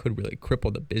it could really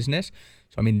cripple the business.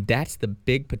 So, I mean, that's the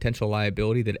big potential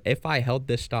liability that if I held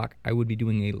this stock, I would be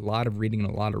doing a lot of reading and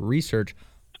a lot of research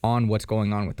on what's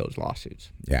going on with those lawsuits.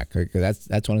 Yeah, that's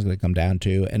what it's going to come down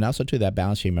to. And also to that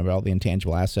balance sheet, remember all the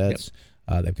intangible assets?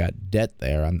 Yep. They've got debt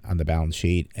there on the balance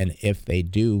sheet. And if they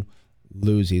do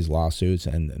lose these lawsuits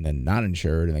and then not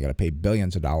insured and they got to pay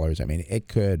billions of dollars, I mean, it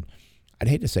could, I'd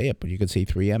hate to say it, but you could see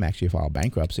 3M actually file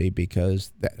bankruptcy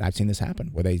because I've seen this happen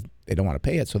where they don't want to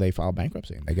pay it, so they file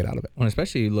bankruptcy and they get out of it. Well,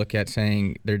 especially you look at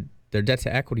saying their debt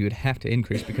to equity would have to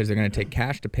increase because they're going to take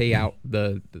cash to pay out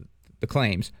the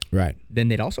claims. Right. Then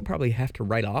they'd also probably have to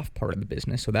write off part of the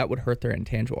business, so that would hurt their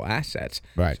intangible assets.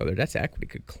 Right. So their debt to equity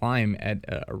could climb at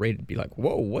a rate to be like,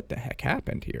 whoa, what the heck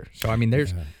happened here? So I mean,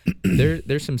 there's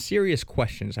some serious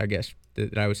questions, I guess,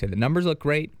 that I would say. The numbers look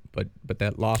great, but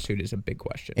that lawsuit is a big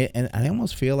question. And I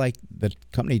almost feel like the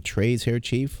company trades here,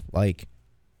 Chief, like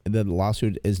the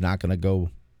lawsuit is not going to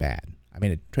go bad. I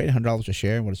mean, it traded $100 a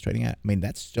share, what it's trading at. I mean,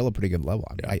 that's still a pretty good level.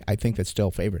 I mean, I think that's still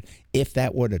favored. If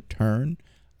that were to turn,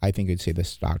 I think you'd see the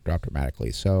stock drop dramatically.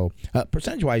 So,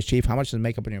 percentage-wise, Chief, how much does it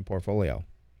make up in your portfolio?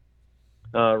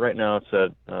 Right now, it's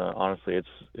at honestly,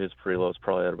 it's pretty low. It's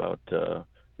probably at about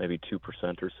maybe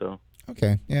 2% or so.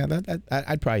 Okay, yeah,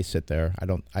 I'd probably sit there. I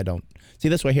don't see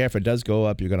this way here. If it does go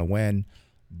up, you're going to win.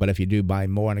 But if you do buy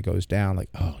more and it goes down, like,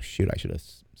 oh shoot, I should have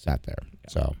sat there. Yeah.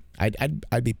 So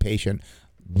I'd be patient,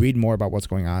 read more about what's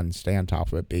going on, and stay on top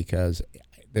of it because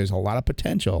there's a lot of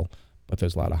potential, but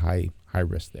there's a lot of high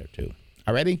risk there too.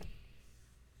 All ready?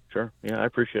 Sure. Yeah, I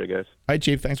appreciate it, guys. All right,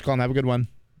 Chief. Thanks for calling. Have a good one.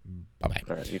 Bye-bye.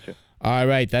 All right, you too. All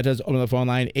right, that does open the phone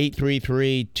line,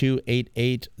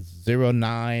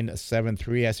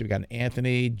 833-288-0973. I see we got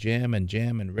Anthony, Jim, and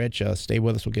Rich. Stay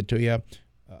with us. We'll get to you.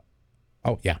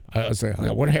 Oh, yeah. I was like,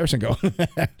 where did Harrison go? We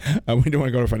do want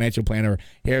to go to financial planner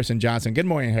Harrison Johnson. Good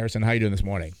morning, Harrison. How you doing this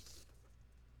morning?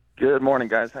 Good morning,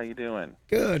 guys. How you doing?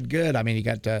 Good. I mean, you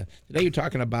got today you're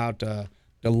talking about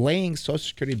delaying Social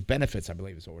Security benefits, I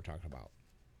believe is what we're talking about.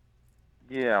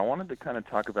 Yeah, I wanted to kind of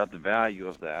talk about the value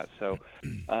of that. So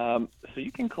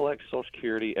you can collect Social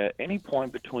Security at any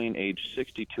point between age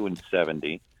 62 and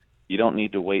 70. You don't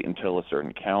need to wait until a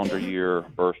certain calendar year,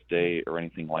 birthday, or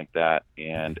anything like that.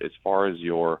 And as far as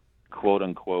your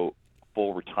quote-unquote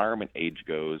full retirement age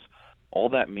goes, all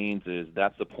that means is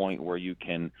that's the point where you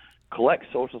can collect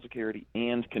Social Security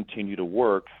and continue to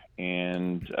work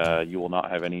and you will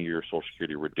not have any of your Social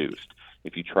Security reduced.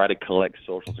 If you try to collect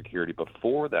Social Security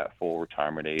before that full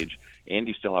retirement age and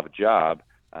you still have a job,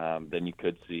 then you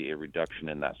could see a reduction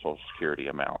in that Social Security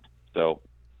amount. So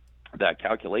that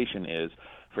calculation is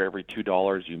for every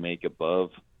 $2 you make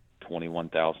above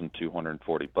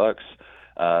 $21,240,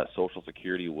 Social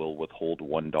Security will withhold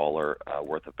 $1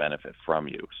 worth of benefit from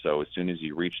you. So as soon as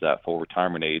you reach that full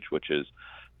retirement age, which is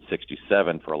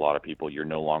 67 for a lot of people, you're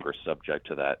no longer subject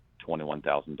to that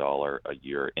 $21,000 a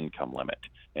year income limit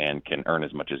and can earn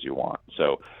as much as you want.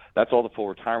 So that's all the full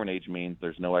retirement age means.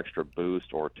 There's no extra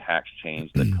boost or tax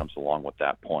change that comes along with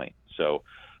that point. So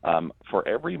for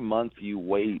every month you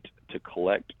wait to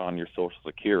collect on your Social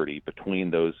Security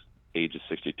between those ages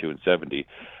 62 and 70,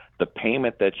 the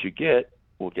payment that you get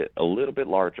will get a little bit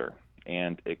larger,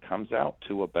 and it comes out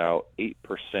to about 8%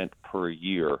 per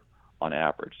year on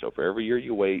average. So for every year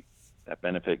you wait, that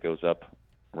benefit goes up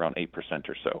around 8%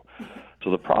 or so. So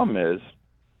the problem is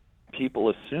people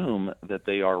assume that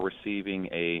they are receiving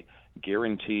a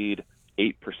guaranteed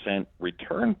 8%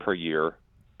 return per year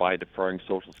by deferring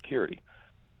Social Security,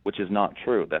 which is not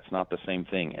true. That's not the same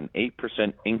thing. An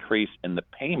 8% increase in the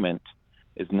payment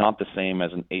is not the same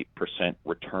as an 8%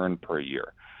 return per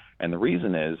year. And the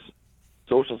reason is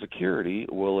Social Security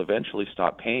will eventually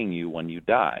stop paying you when you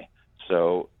die.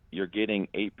 So you're getting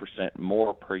 8%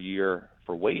 more per year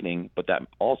for waiting, but that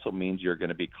also means you're going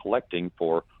to be collecting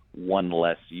for one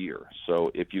less year.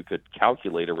 So if you could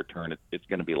calculate a return, it's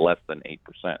going to be less than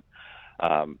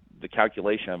 8%. The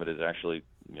calculation of it is actually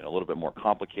a little bit more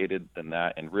complicated than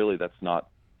that, and really that's not,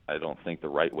 I don't think, the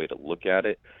right way to look at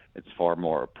it. It's far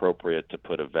more appropriate to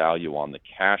put a value on the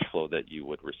cash flow that you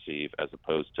would receive as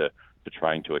opposed to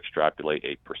trying to extrapolate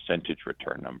a percentage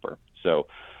return number. So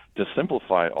to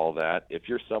simplify all that, if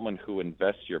you're someone who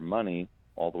invests your money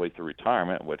all the way through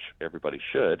retirement, which everybody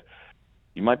should,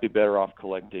 you might be better off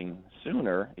collecting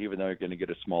sooner, even though you're going to get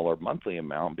a smaller monthly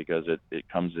amount, because it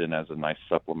comes in as a nice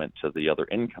supplement to the other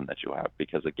income that you have.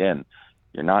 Because, again,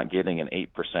 you're not getting an 8%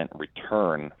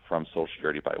 return from Social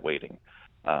Security by waiting.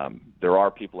 There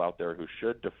are people out there who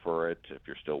should defer it if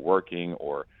you're still working,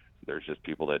 or there's just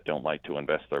people that don't like to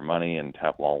invest their money and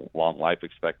have long life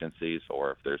expectancies,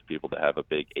 or if there's people that have a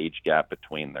big age gap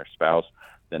between their spouse,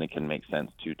 then it can make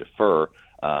sense to defer.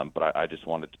 But I just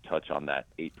wanted to touch on that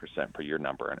 8% per year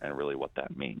number and really what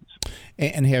that means.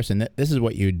 And Harrison, this is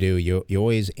what you do. You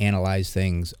always analyze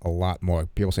things a lot more.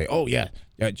 People say, oh, yeah,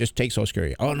 just take Social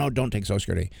Security. Oh, no, don't take Social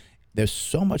Security. There's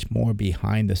so much more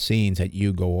behind the scenes that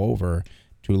you go over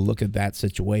to look at that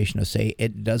situation to say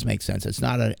it does make sense. It's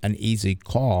not an easy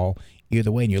call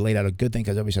either way, and you laid out a good thing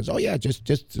because everybody says, oh, yeah,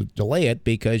 just delay it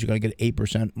because you're going to get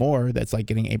 8% more. That's like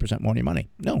getting 8% more on your money.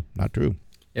 No, not true.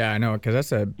 Yeah, I know, because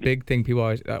that's a big thing. People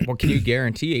always, well, can you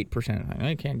guarantee 8%?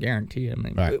 I can't guarantee it. I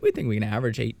mean, right. we think we can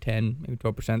average 8, 10, maybe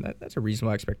 12%. That's a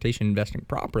reasonable expectation investing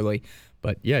properly.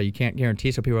 But, yeah, you can't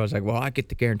guarantee. So people are always like, well, I get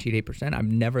the guaranteed 8%. I've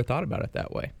never thought about it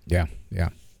that way. Yeah.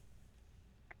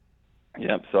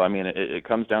 Yeah, so, I mean, it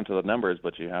comes down to the numbers,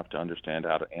 but you have to understand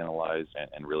how to analyze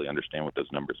and really understand what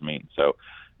those numbers mean. So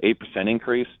 8%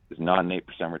 increase is not an 8%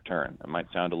 return. It might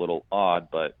sound a little odd,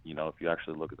 but, if you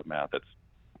actually look at the math,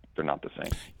 they're not the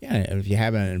same. Yeah, and if you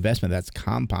have an investment that's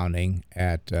compounding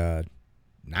at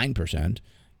 9%,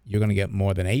 you're going to get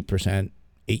more than 8%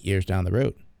 8 years down the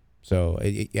road. So,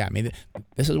 I mean,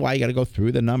 this is why you got to go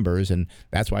through the numbers, and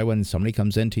that's why when somebody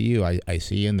comes into you, I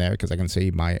see in there, because I can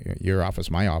see your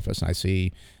office, my office, and I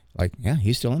see, like, yeah,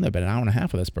 he's still in there, but an hour and a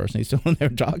half of this person, he's still in there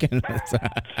talking.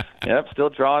 Yep, still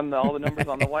drawing all the numbers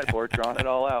on the whiteboard, drawing it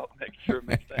all out, making sure it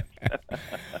makes sense.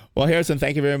 Well, Harrison,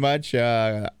 thank you very much.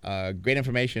 Great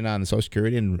information on Social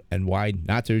Security and why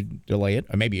not to delay it,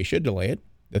 or maybe you should delay it.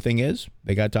 The thing is,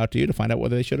 they got to talk to you to find out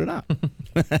whether they should or not.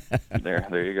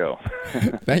 There you go.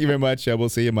 Thank you very much. We'll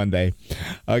see you Monday.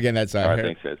 Again, that's all right.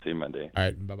 Thanks, guys. See you Monday. All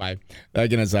right. Bye-bye.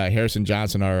 Again, it's Harrison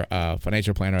Johnson, our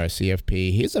financial planner, our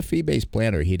CFP. He's a fee-based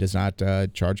planner. He does not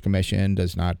charge commission,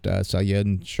 does not sell you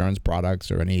insurance products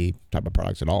or any type of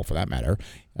products at all, for that matter.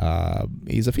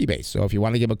 He's a fee-based. So if you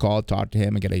want to give him a call, talk to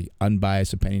him, and get an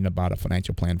unbiased opinion about a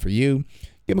financial plan for you,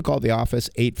 give him a call at the office,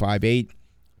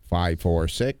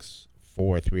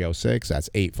 858-546-4306. That's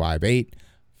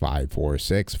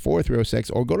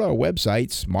 858-546-4306. Or go to our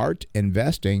website,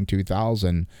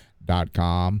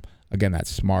 smartinvesting2000.com. Again,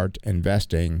 that's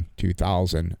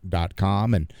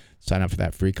smartinvesting2000.com, and sign up for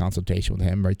that free consultation with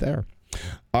him right there.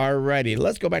 All righty,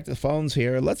 let's go back to the phones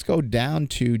here. Let's go down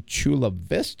to Chula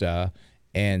Vista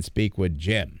and speak with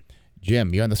Jim.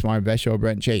 Jim, you're on the Smart Invest Show,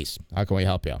 Brent Chase. How can we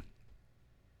help you?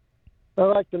 I'd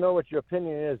like to know what your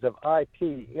opinion is of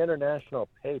IP, International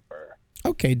Paper.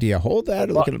 Okay, do you hold that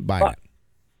or looking at buying it?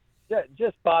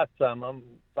 just bought some. I'm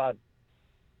about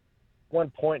 1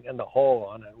 point in the hole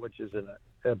on it, which isn't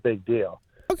a big deal.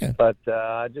 Okay. But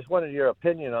I just wanted your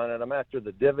opinion on it. I'm after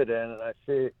the dividend, and I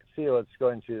feel it's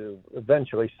going to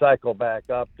eventually cycle back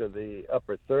up to the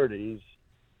upper 30s,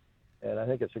 and I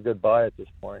think it's a good buy at this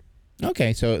point.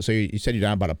 Okay, so you said you're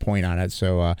down about a point on it.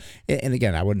 So, and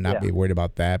again, I would not be worried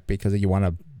about that because you want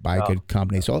to buy a good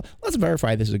company. So let's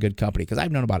verify this is a good company because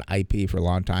I've known about IP for a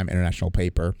long time, International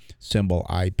Paper, symbol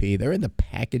IP. They're in the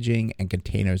packaging and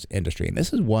containers industry, and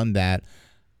this is one that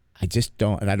I just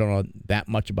don't, and I don't know that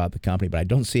much about the company, but I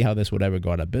don't see how this would ever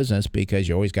go out of business because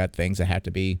you always got things that have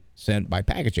to be sent by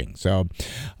packaging. So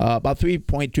about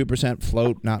 3.2%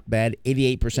 float, not bad.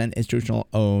 88% institutional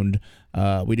owned.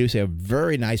 We do see a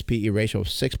very nice PE ratio of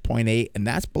 6.8, and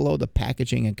that's below the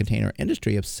packaging and container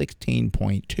industry of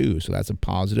 16.2. So that's a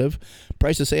positive.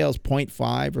 Price to sales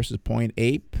 0.5 versus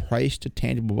 0.8. Price to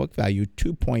tangible book value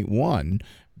 2.1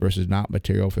 versus not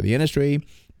material for the industry.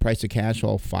 Price to cash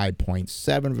flow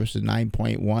 5.7 versus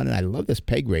 9.1. And I love this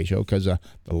PEG ratio because the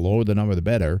lower the number, the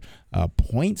better.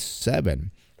 0.7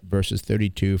 versus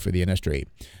 32 for the industry.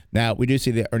 Now, we do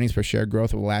see the earnings per share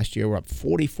growth over last year. We're up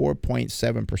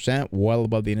 44.7%, well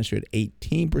above the industry at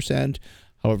 18%.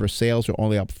 However, sales are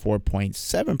only up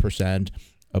 4.7%,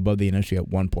 above the industry at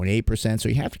 1.8%. So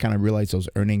you have to kind of realize those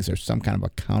earnings, there's some kind of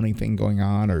accounting thing going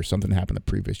on or something happened the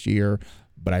previous year.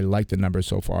 But I like the numbers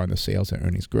so far on the sales and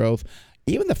earnings growth.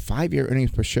 Even the 5-year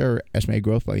earnings per share estimated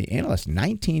growth by the analyst,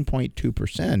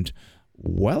 19.2%,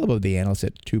 well above the analyst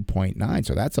at 2.9%.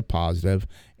 So that's a positive.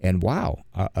 And wow,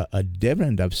 a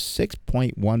dividend of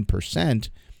 6.1%,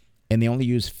 and they only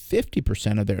use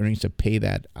 50% of their earnings to pay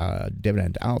that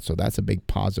dividend out. So that's a big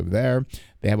positive there.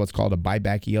 They have what's called a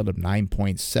buyback yield of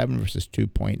 9.7 versus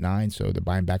 2.9. So they're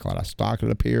buying back a lot of stock,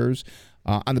 it appears.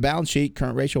 On the balance sheet,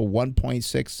 current ratio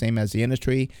 1.6, same as the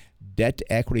industry. Debt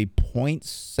to equity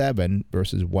 0.7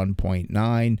 versus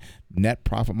 1.9. Net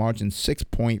profit margin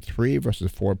 6.3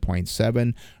 versus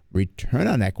 4.7. Return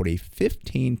on equity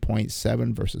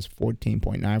 15.7 versus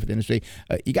 14.9 for the industry.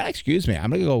 You got to excuse me. I'm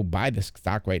going to go buy this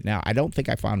stock right now. I don't think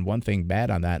I found one thing bad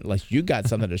on that unless you got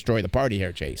something to destroy the party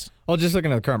here, Chase. Well, just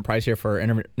looking at the current price here for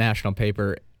International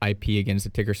Paper IP against the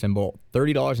ticker symbol,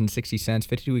 $30.60.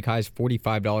 52-week high is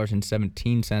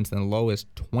 $45.17, and the low is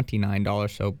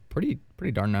 $29. So pretty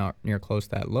darn near close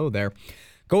to that low there.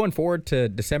 Going forward to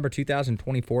December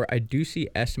 2024, I do see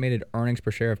estimated earnings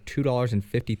per share of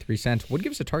 $2.53. Would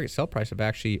give us a target sell price of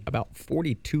actually about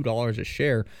 $42 a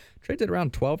share. Trades at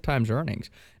around 12 times earnings.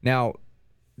 Now,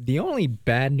 the only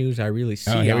bad news I really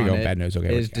see Bad news.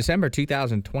 Okay, is December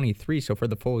 2023. So for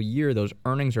the full year, those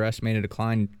earnings are estimated to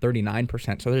decline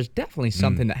 39%. So there's definitely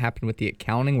something that happened with the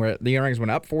accounting where the earnings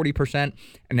went up 40%, and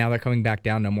now they're coming back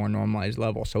down to a more normalized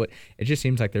level. So it just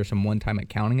seems like there's some one-time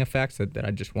accounting effects that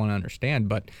I just want to understand.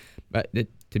 But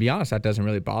to be honest, that doesn't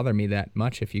really bother me that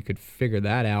much if you could figure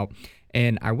that out.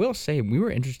 And I will say we were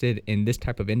interested in this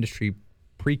type of industry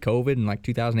pre-COVID in like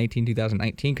 2018,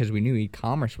 2019, because we knew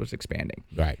e-commerce was expanding.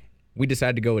 Right. We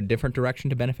decided to go a different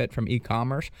direction to benefit from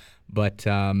e-commerce, but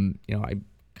I'm kind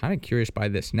of curious by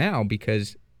this now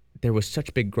because there was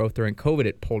such big growth during COVID.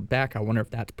 It pulled back. I wonder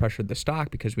if that's pressured the stock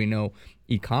because we know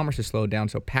e-commerce has slowed down,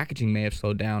 so packaging may have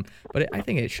slowed down. But I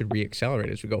think it should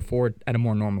re-accelerate as we go forward at a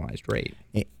more normalized rate.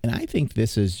 And I think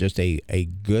this is just a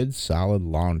good, solid,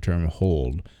 long-term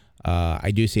hold. I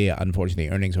do see, unfortunately,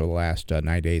 earnings over the last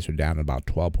 9 days are down about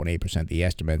 12.8%. The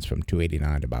estimates from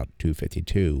 289 to about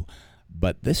 252.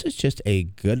 But this is just I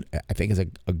think it's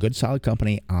a good, solid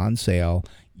company on sale.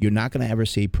 You're not going to ever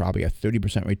see probably a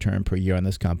 30% return per year on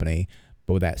this company.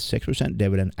 But with that 6%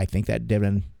 dividend, I think that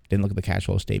dividend, didn't look at the cash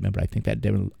flow statement, but I think that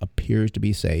dividend appears to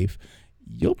be safe.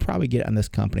 You'll probably get on this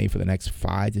company for the next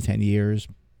 5 to 10 years,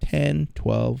 10,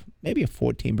 12, maybe a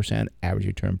 14% average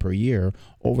return per year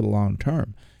over the long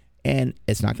term. And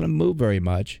it's not going to move very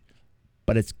much,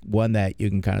 but it's one that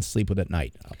you can kind of sleep with at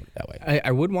night. I'll put it that way.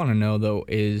 I would want to know, though,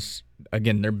 is,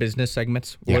 again, their business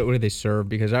segments. Yeah. What do they serve?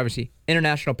 Because obviously,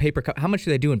 International Paper, how much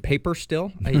do they do in paper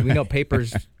still? We know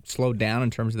paper's slowed down in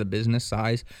terms of the business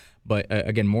size. But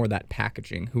again, more of that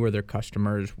packaging. Who are their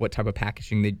customers? What type of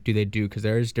packaging do they do? Because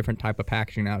there is different type of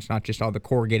packaging now. It's not just all the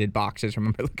corrugated boxes.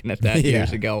 Remember looking at that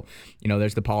years ago.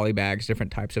 There's the poly bags,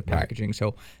 different types of packaging. Right.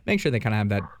 So make sure they kind of have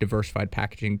that diversified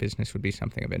packaging business would be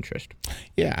something of interest.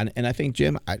 Yeah, and I think,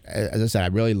 Jim, as I said,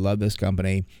 I really love this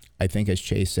company. I think, as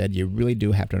Chase said, you really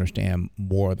do have to understand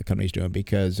more what the company's doing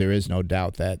because there is no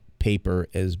doubt that paper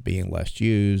is being less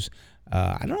used.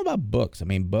 I don't know about books. I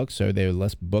mean, there are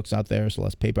less books out there, so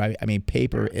less paper. I mean,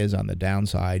 paper is on the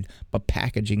downside, but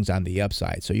packaging's on the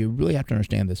upside. So you really have to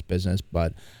understand this business.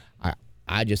 But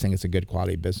I just think it's a good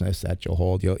quality business that you'll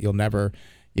hold. You'll never.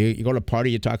 You go to a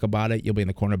party, you talk about it, you'll be in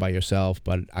the corner by yourself.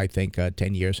 But I think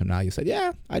 10 years from now, you said,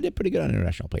 yeah, I did pretty good on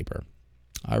international paper.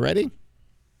 All righty?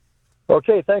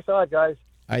 Okay, thanks a lot, guys.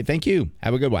 All right, thank you.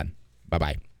 Have a good one.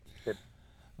 Bye-bye. Good.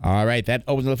 All right, that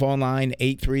opens the phone line,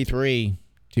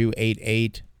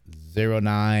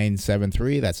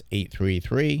 833-288-0973. That's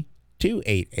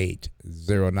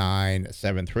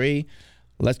 833-288-0973.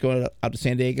 Let's go out to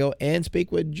San Diego and speak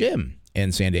with Jim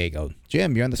in San Diego.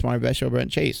 Jim, you're on the Smart Investor over at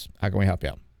Chase. How can we help you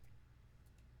out?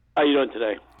 How you doing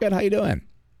today? Good. How you doing?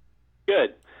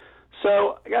 Good.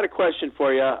 So I got a question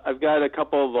for you. I've got a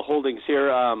couple of the holdings here,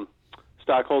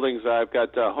 stock holdings. I've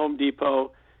got Home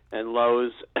Depot and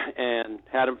Lowe's, and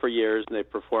had them for years, and they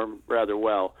perform rather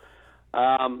well.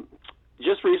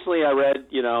 Just recently, I read,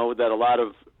 that a lot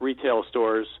of retail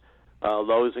stores,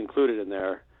 Lowe's included in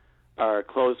there, are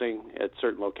closing at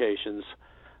certain locations.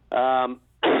 And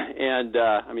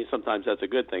sometimes that's a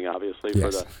good thing, obviously,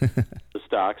 for the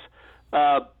stocks.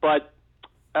 But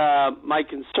my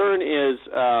concern is,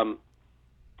 I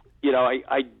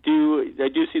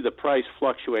do see the price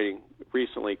fluctuating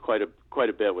recently quite a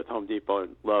bit with Home Depot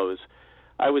and Lowe's.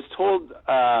 I was told,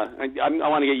 I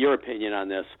want to get your opinion on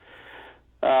this.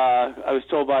 I was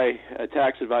told by a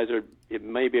tax advisor it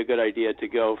may be a good idea to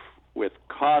go with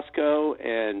Costco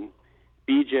and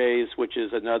BJ's, which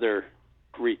is another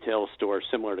retail store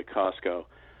similar to Costco,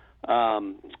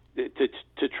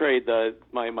 to trade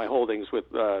my holdings with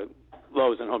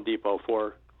Lowe's and Home Depot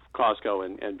for Costco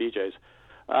and BJ's.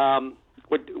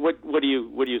 What do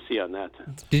you see on that?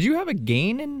 Did you have a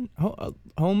gain in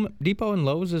Home Depot and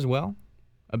Lowe's as well?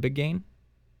 A big gain?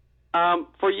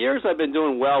 For years, I've been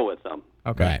doing well with them.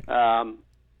 Okay.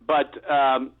 But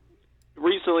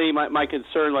recently, my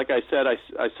concern, like I said, I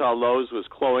saw Lowe's was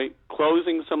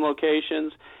closing some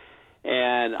locations,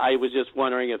 and I was just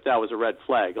wondering if that was a red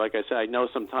flag. Like I said, I know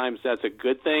sometimes that's a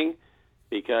good thing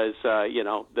because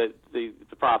the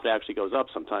profit actually goes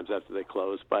up sometimes after they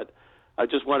close. But I'm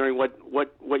just wondering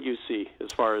what you see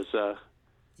as far as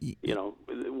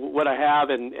what I have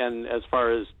and as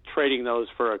far as trading those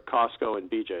for a Costco and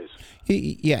BJ's.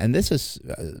 Yeah, and this is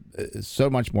so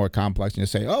much more complex than you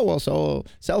say, so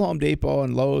sell Home Depot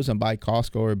and Lowe's and buy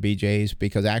Costco or BJ's,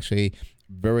 because actually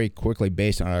very quickly,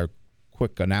 based on our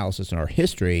quick analysis and our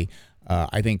history,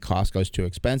 I think Costco's too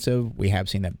expensive. We have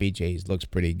seen that BJ's looks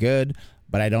pretty good,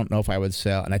 but I don't know if I would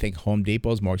sell. And I think Home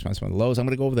Depot is more expensive than Lowe's. I'm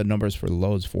going to go over the numbers for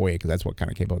Lowe's for you because that's what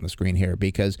kind of came up on the screen here,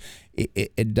 because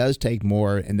it does take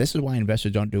more. And this is why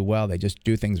investors don't do well. They just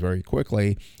do things very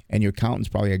quickly. And your accountant's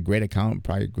probably a great accountant,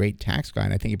 probably a great tax guy.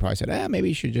 And I think he probably said, maybe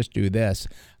you should just do this.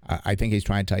 I think he's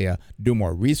trying to tell you, do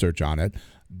more research on it.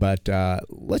 But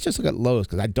let's just look at Lowe's,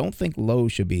 because I don't think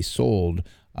Lowe's should be sold.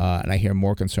 And I hear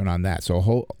more concern on that.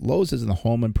 So Lowe's is in the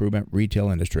home improvement retail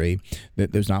industry.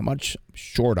 There's not much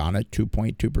short on it,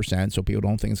 2.2%, so people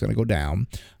don't think it's going to go down.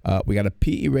 We got a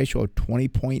PE ratio of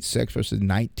 20.6 versus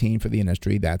 19 for the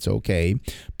industry. That's okay.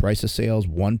 Price of sales,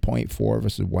 1.4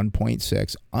 versus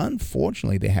 1.6.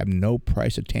 Unfortunately, they have no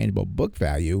price of tangible book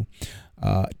value.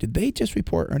 Did they just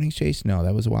report earnings, Chase? No,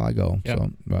 that was a while ago. Yep.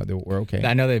 So we're okay.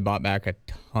 I know they bought back a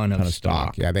ton of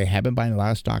stock. Yeah, they have been buying a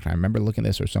lot of stock. I remember looking at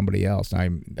this or somebody else,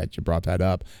 that you brought that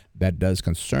up. That does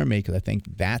concern me, because I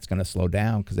think that's going to slow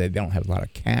down because they don't have a lot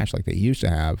of cash like they used to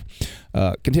have.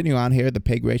 Continue on here, the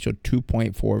PEG ratio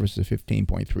 2.4 versus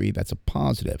 15.3. That's a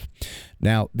positive.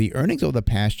 Now, the earnings over the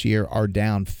past year are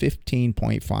down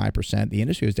 15.5%. The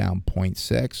industry is down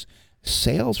 0.6%.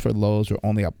 Sales for Lowe's are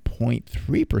only up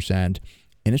 0.3%,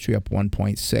 industry up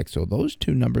 1.6%. So those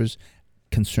two numbers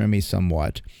concern me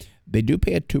somewhat. They do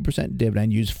pay a 2%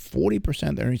 dividend, use 40%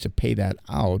 of the earnings to pay that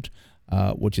out,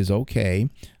 which is okay.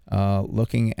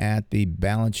 Looking at the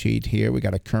balance sheet here, we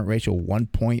got a current ratio of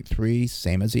 1.3,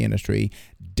 same as the industry.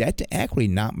 Debt to equity,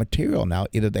 not material. Now,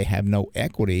 either they have no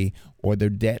equity or their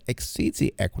debt exceeds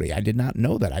the equity. I did not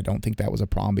know that. I don't think that was a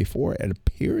problem before. It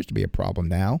appears to be a problem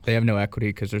now. They have no equity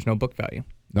because there's no book value.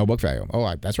 No book value.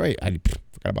 Oh, that's right. I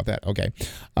forgot about that. Okay.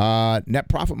 Net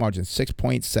profit margin,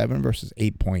 6.7 versus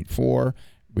 8.4.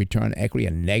 Return on equity,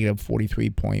 a negative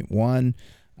 43.1.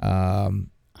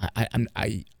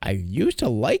 I used to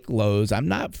like Lowe's. I'm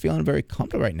not feeling very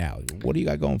comfortable right now. What do you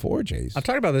got going forward, Chase? I've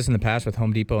talked about this in the past with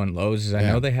Home Depot and Lowe's. I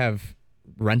know they have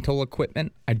rental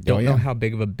equipment. I don't know how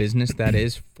big of a business that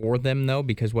is for them, though,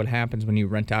 because what happens when you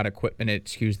rent out equipment, it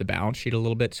skews the balance sheet a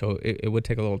little bit. So it would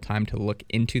take a little time to look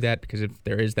into that, because if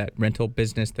there is that rental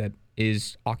business that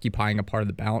is occupying a part of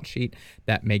the balance sheet,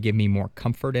 that may give me more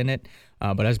comfort in it.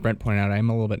 But as Brent pointed out, I'm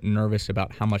a little bit nervous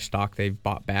about how much stock they've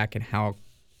bought back and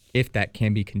if that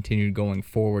can be continued going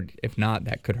forward. If not,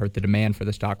 that could hurt the demand for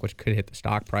the stock, which could hit the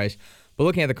stock price. But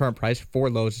looking at the current price, for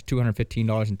Lowe's is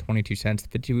 $215.22.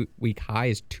 The 50-week high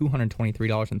is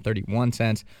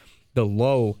 $223.31. The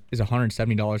low is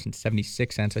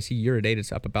 $170.76. I see year-to-date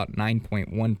it's up about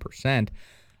 9.1%.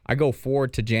 I go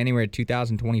forward to January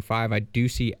 2025. I do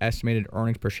see estimated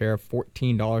earnings per share of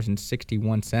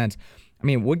 $14.61. I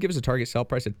mean, it would give us a target sell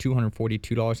price of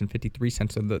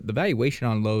 $242.53. So the valuation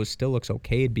on Lowe's still looks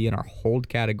okay. It'd be in our hold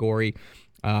category.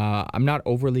 I'm not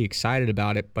overly excited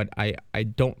about it, but I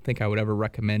don't think I would ever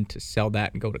recommend to sell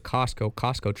that and go to Costco.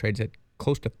 Costco trades at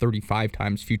close to 35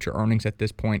 times future earnings at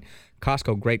this point.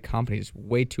 Costco, great company, is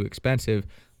way too expensive.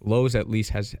 Lowe's at least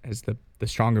has the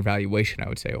stronger valuation, I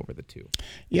would say, over the two.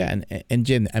 Yeah, and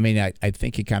Jim, I mean, I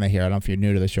think you kind of hear, I don't know if you're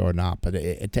new to the show or not, but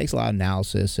it takes a lot of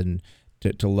analysis and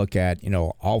to look at,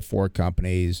 all four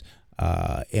companies,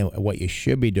 and what you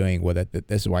should be doing with it.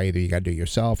 This is why either you got to do it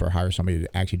yourself or hire somebody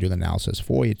to actually do the analysis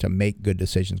for you to make good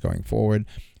decisions going forward.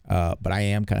 But I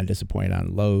am kind of disappointed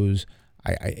on Lowe's.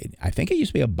 I think it used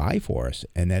to be a buy for us,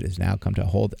 and that has now come to a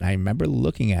hold. And I remember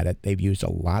looking at it; they've used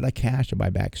a lot of cash to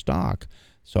buy back stock.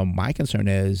 So my concern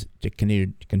is to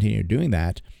continue doing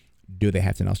that. Do they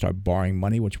have to now start borrowing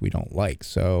money, which we don't like?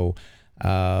 So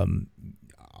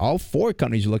all four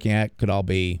companies you're looking at could all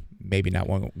be maybe not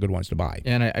one good ones to buy.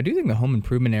 And I do think the home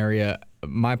improvement area,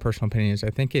 my personal opinion is I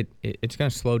think it's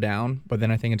going to slow down, but then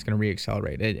I think it's going to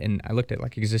reaccelerate. And I looked at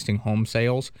like existing home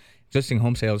sales.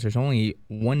 There's only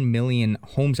 1 million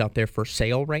homes out there for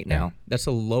sale right now. Yeah. That's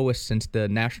the lowest since the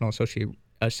National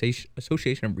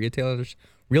Association of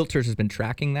Realtors has been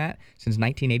tracking that since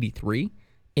 1983.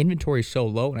 Inventory is so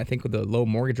low, and I think with the low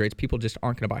mortgage rates, people just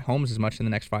aren't going to buy homes as much in the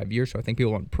next 5 years. So I think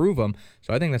people will improve them.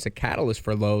 So I think that's a catalyst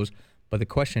for Lowe's. But the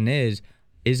question is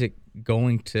the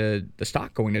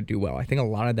stock going to do well? I think a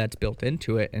lot of that's built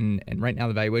into it, and right now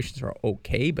the valuations are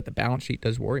okay, but the balance sheet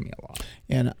does worry me a lot.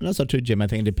 And also too, Jim, I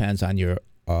think it depends on the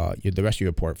rest of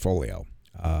your portfolio.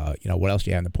 What else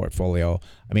do you have in the portfolio?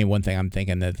 I mean, one thing I'm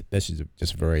thinking that this is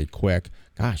just very quick.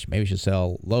 Gosh, maybe we should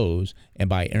sell Lowe's and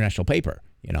buy international paper.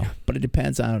 But it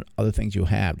depends on other things you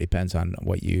have. Depends on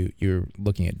what you're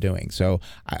looking at doing. So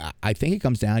I think it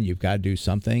comes down. You've got to do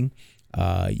something.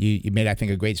 You made, I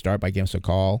think, a great start by giving us a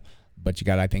call, but you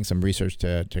got, I think, some research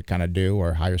to kind of do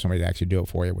or hire somebody to actually do it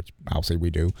for you, which obviously we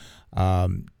do,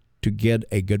 to get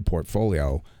a good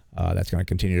portfolio that's going to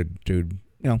continue to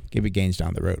give you gains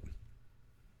down the road.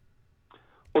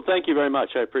 Well, thank you very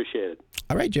much. I appreciate it.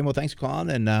 All right, Jim. Well, thanks for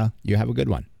calling, and you have a good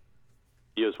one.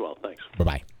 You as well. Thanks.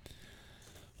 Bye-bye.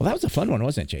 Well, that was a fun one,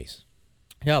 wasn't it, Chase?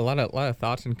 Yeah, a lot of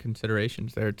thoughts and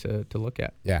considerations there to look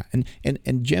at. Yeah, and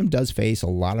Jim does face a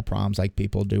lot of problems like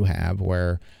people do have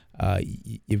where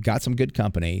you've got some good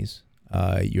companies.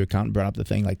 Your accountant brought up the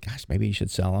thing like, gosh, maybe you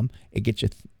should sell them. It gets you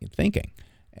thinking.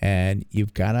 And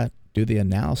you've got to do the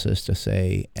analysis to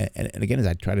say, and again, as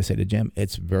I try to say to Jim,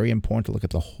 it's very important to look at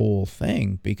the whole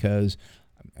thing because,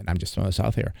 and I'm just throwing this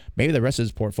out here, maybe the rest of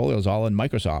his portfolio is all in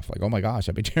Microsoft. Like, oh my gosh,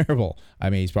 that'd be terrible. I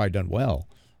mean, he's probably done well.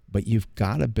 But you've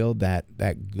got to build that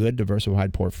good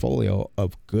diversified portfolio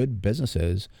of good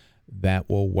businesses that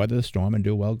will weather the storm and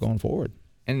do well going forward.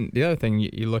 And the other thing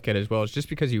you look at as well is just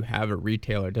because you have a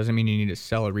retailer doesn't mean you need to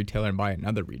sell a retailer and buy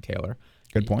another retailer.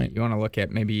 Good point. You want to look at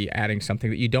maybe adding something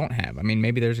that you don't have. I mean,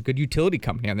 maybe there's a good utility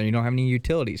company out there. You don't have any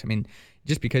utilities. I mean,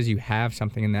 just because you have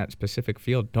something in that specific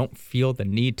field, don't feel the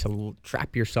need to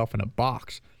trap yourself in a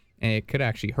box. And it could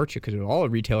actually hurt you because if all a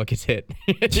retailer gets hit,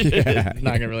 it's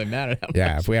not going to really matter that much.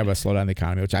 Yeah, if we have a slowdown in the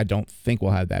economy, which I don't think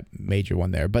we'll have that major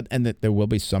one there. And there will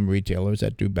be some retailers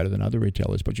that do better than other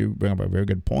retailers. But you bring up a very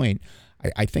good point.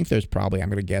 I think there's probably, I'm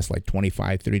going to guess, like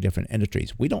 25, 30 different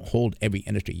industries. We don't hold every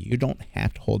industry. You don't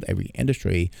have to hold every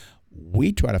industry.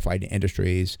 We try to find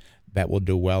industries that will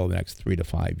do well in the next 3 to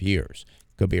 5 years.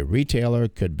 Could be a retailer,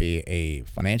 could be a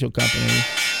financial company,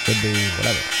 could be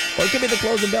whatever. Or it could be the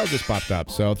closing bell just popped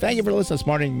up. So thank you for listening to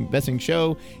Smart Investing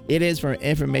Show. It is for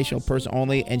informational purpose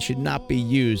only and should not be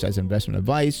used as investment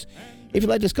advice. If you'd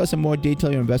like to discuss in more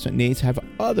detail your investment needs, have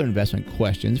other investment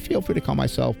questions, feel free to call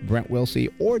myself, Brent Wilsey,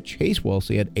 or Chase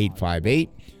Wilsey at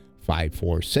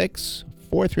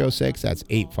 858-546-4306. That's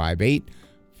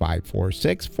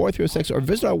 858-546-4306. Or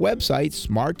visit our website,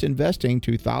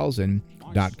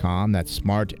 smartinvesting2000.com. That's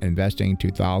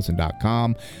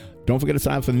smartinvesting2000.com. Don't forget to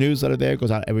sign up for the newsletter there. It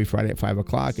goes out every Friday at 5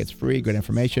 o'clock. It's free, good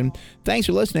information. Thanks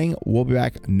for listening. We'll be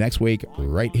back next week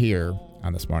right here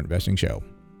on the Smart Investing Show.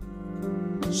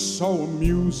 So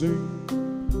amusing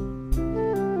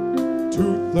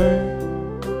to think